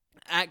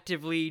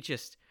 actively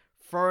just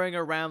throwing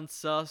around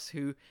Sus,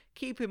 who,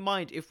 keep in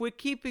mind, if we're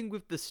keeping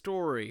with the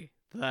story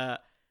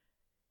that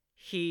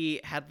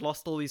he had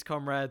lost all these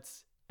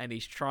comrades, and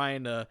he's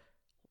trying to,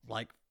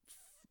 like,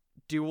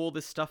 do all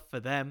this stuff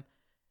for them,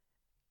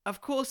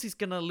 of course he's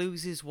gonna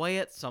lose his way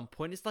at some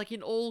point. It's like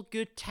in all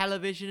good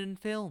television and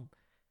film.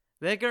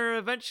 They're gonna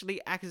eventually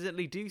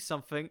accidentally do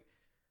something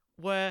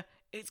where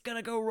it's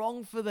gonna go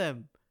wrong for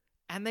them,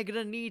 and they're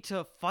gonna need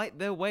to fight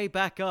their way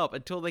back up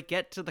until they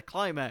get to the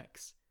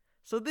climax.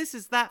 So this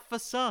is that for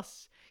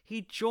Sus.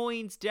 He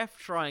joins Death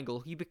Triangle,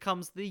 he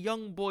becomes the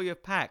young boy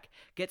of Pac,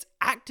 gets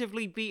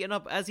actively beaten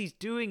up as he's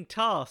doing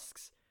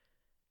tasks.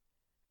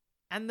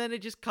 And then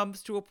it just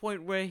comes to a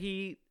point where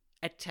he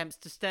attempts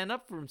to stand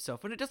up for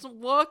himself, and it doesn't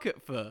work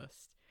at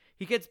first.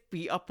 He gets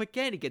beat up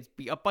again, he gets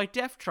beat up by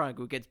Death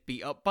Triangle, he gets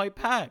beat up by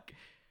Pac.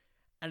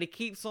 And he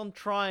keeps on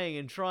trying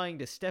and trying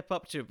to step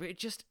up to it, but it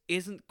just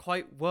isn't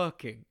quite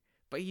working.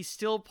 But he's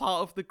still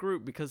part of the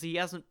group because he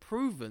hasn't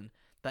proven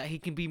that he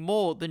can be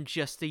more than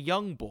just a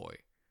young boy.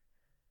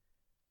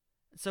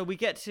 So we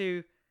get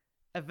to,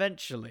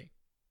 eventually,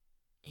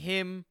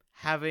 him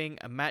having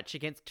a match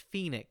against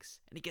Phoenix,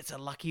 and he gets a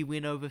lucky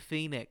win over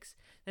Phoenix.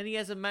 Then he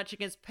has a match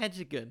against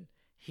Pentagon.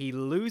 He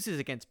loses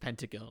against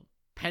Pentagon.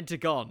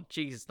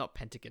 Jesus, not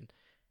Pentagon.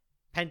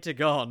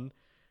 Pentagon.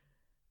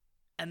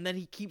 And then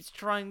he keeps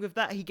trying with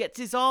that. He gets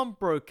his arm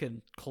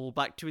broken. Call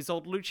back to his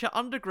old Lucha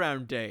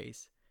Underground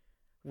days.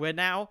 Where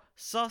now,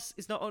 Sus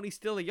is not only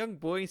still a young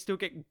boy and still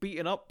getting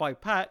beaten up by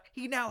Pac,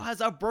 he now has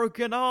a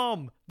broken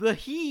arm. The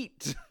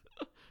heat.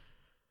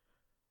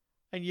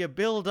 And you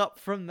build up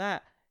from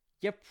that.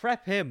 You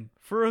prep him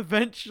for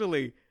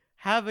eventually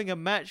having a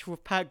match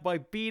with Pac by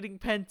beating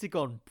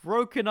Pentagon,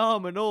 broken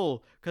arm and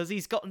all, because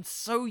he's gotten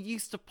so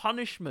used to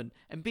punishment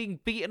and being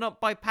beaten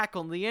up by Pac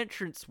on the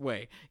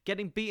entranceway,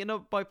 getting beaten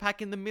up by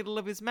Pac in the middle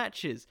of his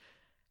matches,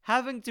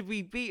 having to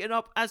be beaten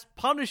up as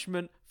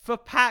punishment for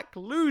Pac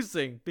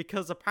losing,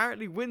 because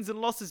apparently wins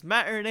and losses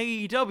matter in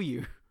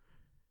AEW.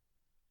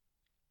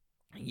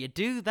 And you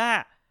do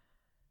that.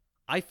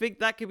 I think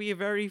that could be a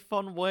very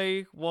fun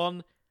way,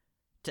 one,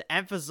 to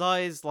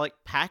emphasize, like,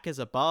 Pac as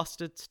a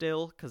bastard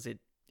still, because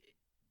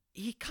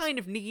he kind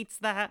of needs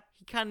that.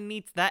 He kind of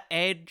needs that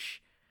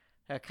edge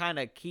to kind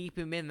of keep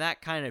him in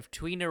that kind of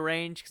tweener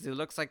range, because it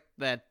looks like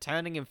they're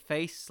turning him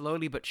face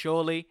slowly but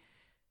surely.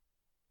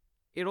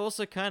 It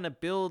also kind of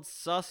builds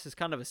Sus as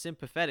kind of a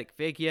sympathetic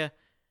figure,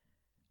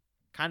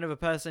 kind of a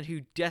person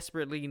who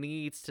desperately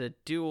needs to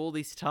do all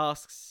these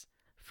tasks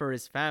for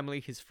his family,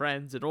 his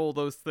friends, and all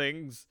those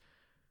things.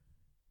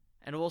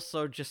 And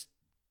also just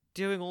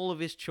doing all of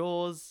his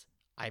chores.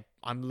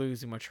 I'm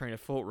losing my train of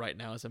thought right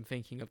now as I'm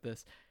thinking of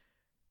this.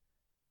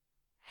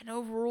 And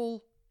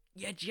overall,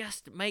 you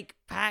just make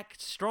Pac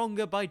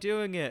stronger by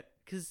doing it.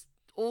 Because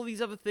all these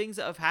other things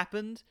that have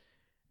happened,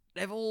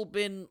 they've all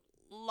been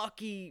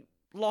lucky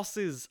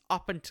losses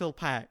up until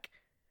Pac.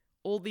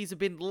 All these have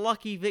been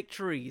lucky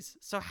victories.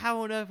 So how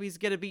on earth is he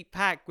going to beat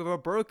Pac with a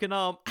broken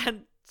arm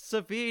and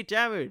severe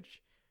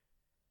damage?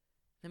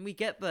 Then we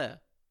get there.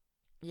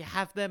 You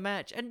have their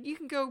match, and you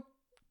can go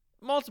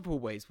multiple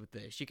ways with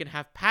this. You can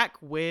have Pac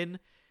win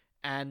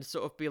and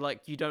sort of be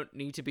like, you don't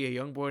need to be a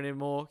young boy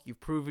anymore,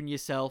 you've proven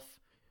yourself.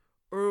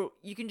 Or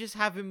you can just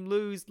have him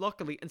lose,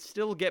 luckily, and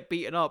still get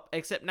beaten up,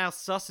 except now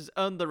Sus has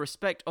earned the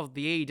respect of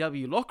the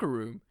AEW locker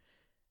room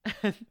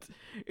and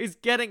is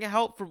getting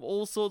help from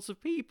all sorts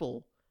of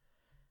people.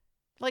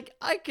 Like,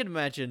 I can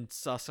imagine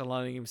Sus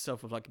aligning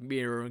himself with, like,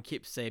 Miro and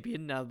Kip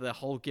Sabian, now the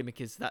whole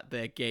gimmick is that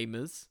they're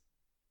gamers.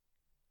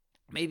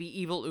 Maybe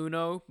Evil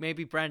Uno,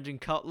 maybe Brandon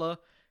Cutler,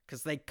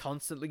 because they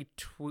constantly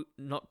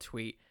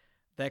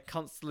they're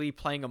constantly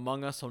playing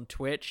Among Us on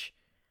Twitch.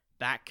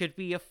 That could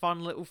be a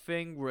fun little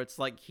thing where it's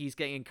like he's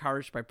getting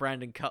encouraged by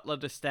Brandon Cutler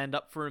to stand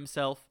up for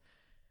himself.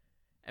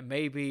 And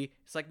maybe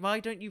it's like,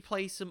 why don't you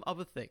play some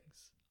other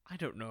things? I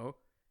don't know.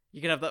 You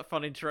can have that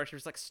fun interaction.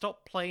 It's like,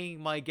 stop playing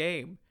my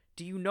game.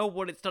 Do you know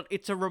what it's done?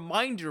 It's a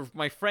reminder of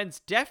my friend's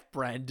death,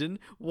 Brandon.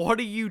 What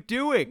are you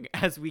doing?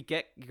 As we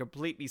get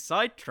completely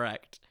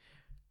sidetracked.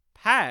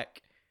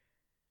 Pac,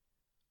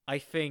 I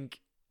think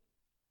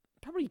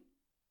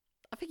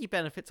he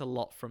benefits a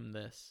lot from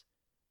this.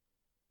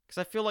 Because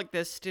I feel like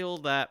there's still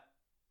that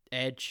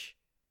edge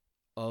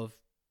of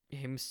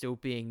him still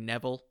being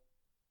Neville.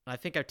 I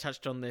think I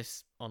touched on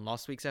this on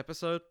last week's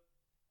episode,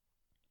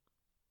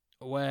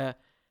 where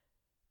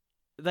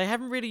they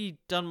haven't really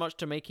done much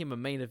to make him a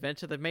main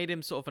eventer. They've made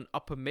him sort of an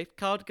upper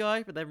mid-card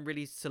guy, but they haven't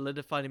really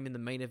solidified him in the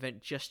main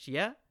event just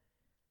yet.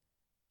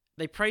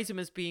 They praise him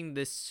as being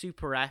this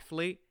super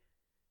athlete,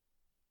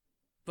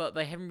 but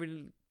they haven't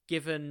really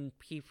given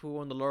people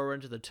on the lower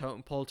end of the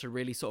totem pole to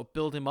really sort of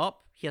build him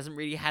up. He hasn't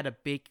really had a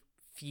big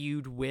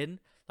feud win.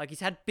 Like,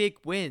 he's had big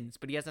wins,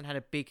 but he hasn't had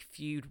a big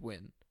feud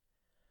win.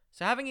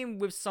 So having him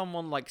with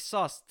someone like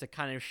Sus to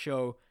kind of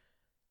show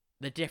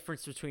the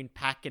difference between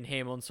Pac and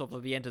him on sort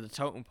of the end of the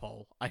totem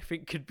pole, I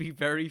think could be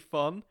very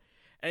fun.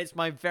 And it's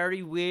my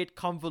very weird,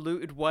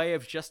 convoluted way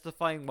of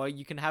justifying why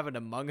you can have an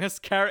Among Us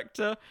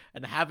character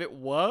and have it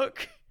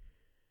work.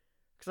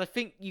 Because I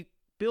think you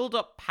build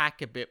up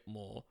Pac a bit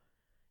more.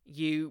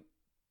 You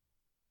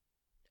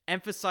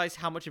emphasize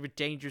how much of a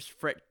dangerous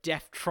threat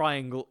Death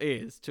Triangle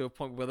is to a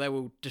point where they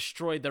will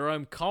destroy their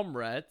own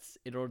comrades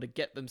in order to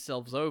get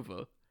themselves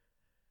over.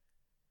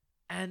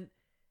 And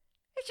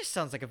it just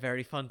sounds like a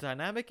very fun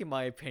dynamic, in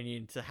my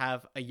opinion, to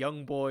have a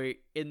young boy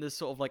in this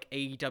sort of like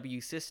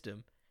AEW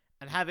system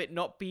and have it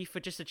not be for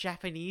just a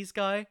Japanese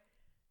guy.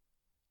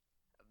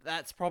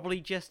 That's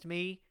probably just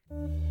me.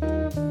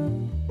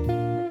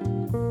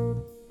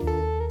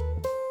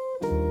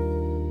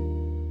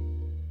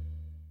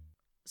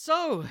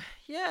 So,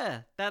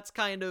 yeah, that's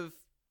kind of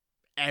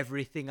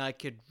everything I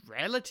could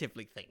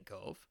relatively think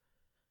of.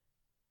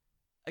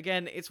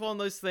 Again, it's one of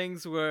those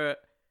things where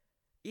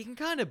you can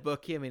kind of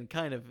book him in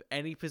kind of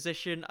any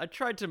position. I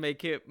tried to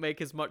make it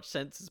make as much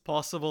sense as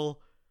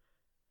possible.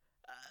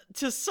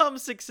 To some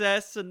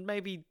success, and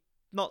maybe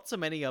not so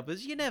many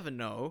others, you never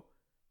know.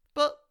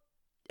 But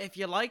if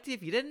you liked it,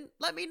 if you didn't,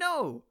 let me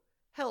know.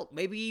 Hell,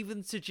 maybe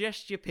even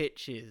suggest your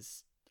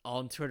pitches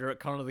on Twitter at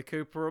Connor the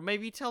Cooper, or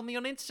maybe tell me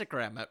on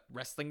Instagram at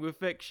Wrestling with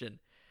Fiction.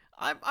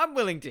 I'm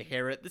willing to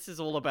hear it. This is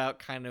all about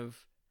kind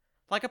of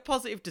like a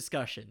positive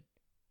discussion.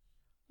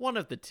 One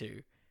of the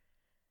two.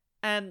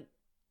 And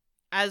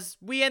as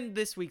we end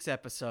this week's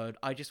episode,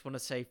 I just want to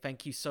say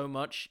thank you so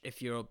much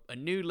if you're a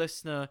new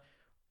listener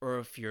or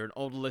if you're an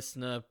older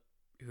listener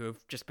who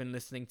have just been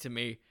listening to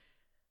me.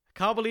 I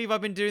can't believe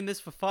I've been doing this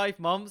for 5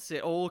 months.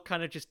 It all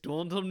kind of just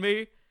dawned on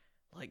me.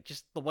 Like,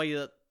 just the way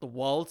that the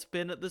world's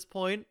been at this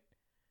point.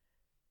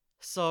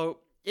 So,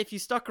 if you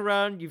stuck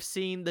around, you've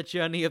seen the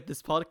journey of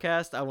this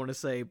podcast, I want to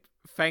say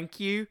thank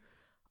you.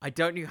 I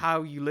don't know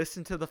how you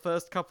listened to the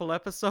first couple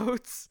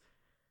episodes.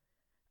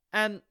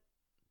 And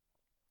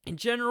in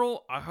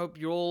general, I hope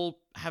you're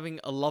all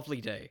having a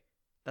lovely day.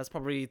 That's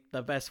probably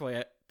the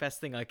best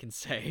thing I can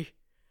say.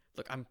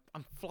 Look, I'm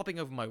flopping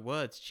over my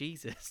words,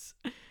 Jesus.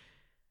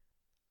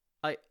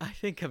 I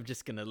think I'm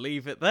just gonna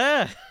leave it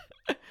there.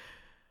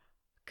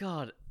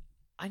 God,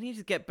 I need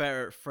to get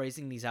better at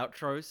phrasing these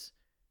outros.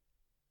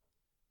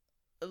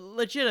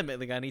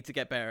 Legitimately, I need to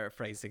get better at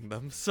phrasing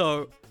them.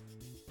 So,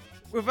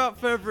 without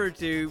further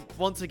ado,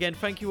 once again,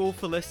 thank you all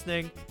for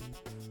listening.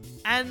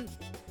 And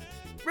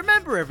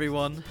remember,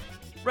 everyone,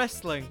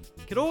 wrestling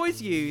could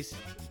always use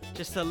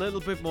just a little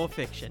bit more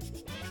fiction.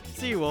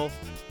 See you all.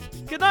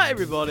 Good night,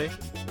 everybody.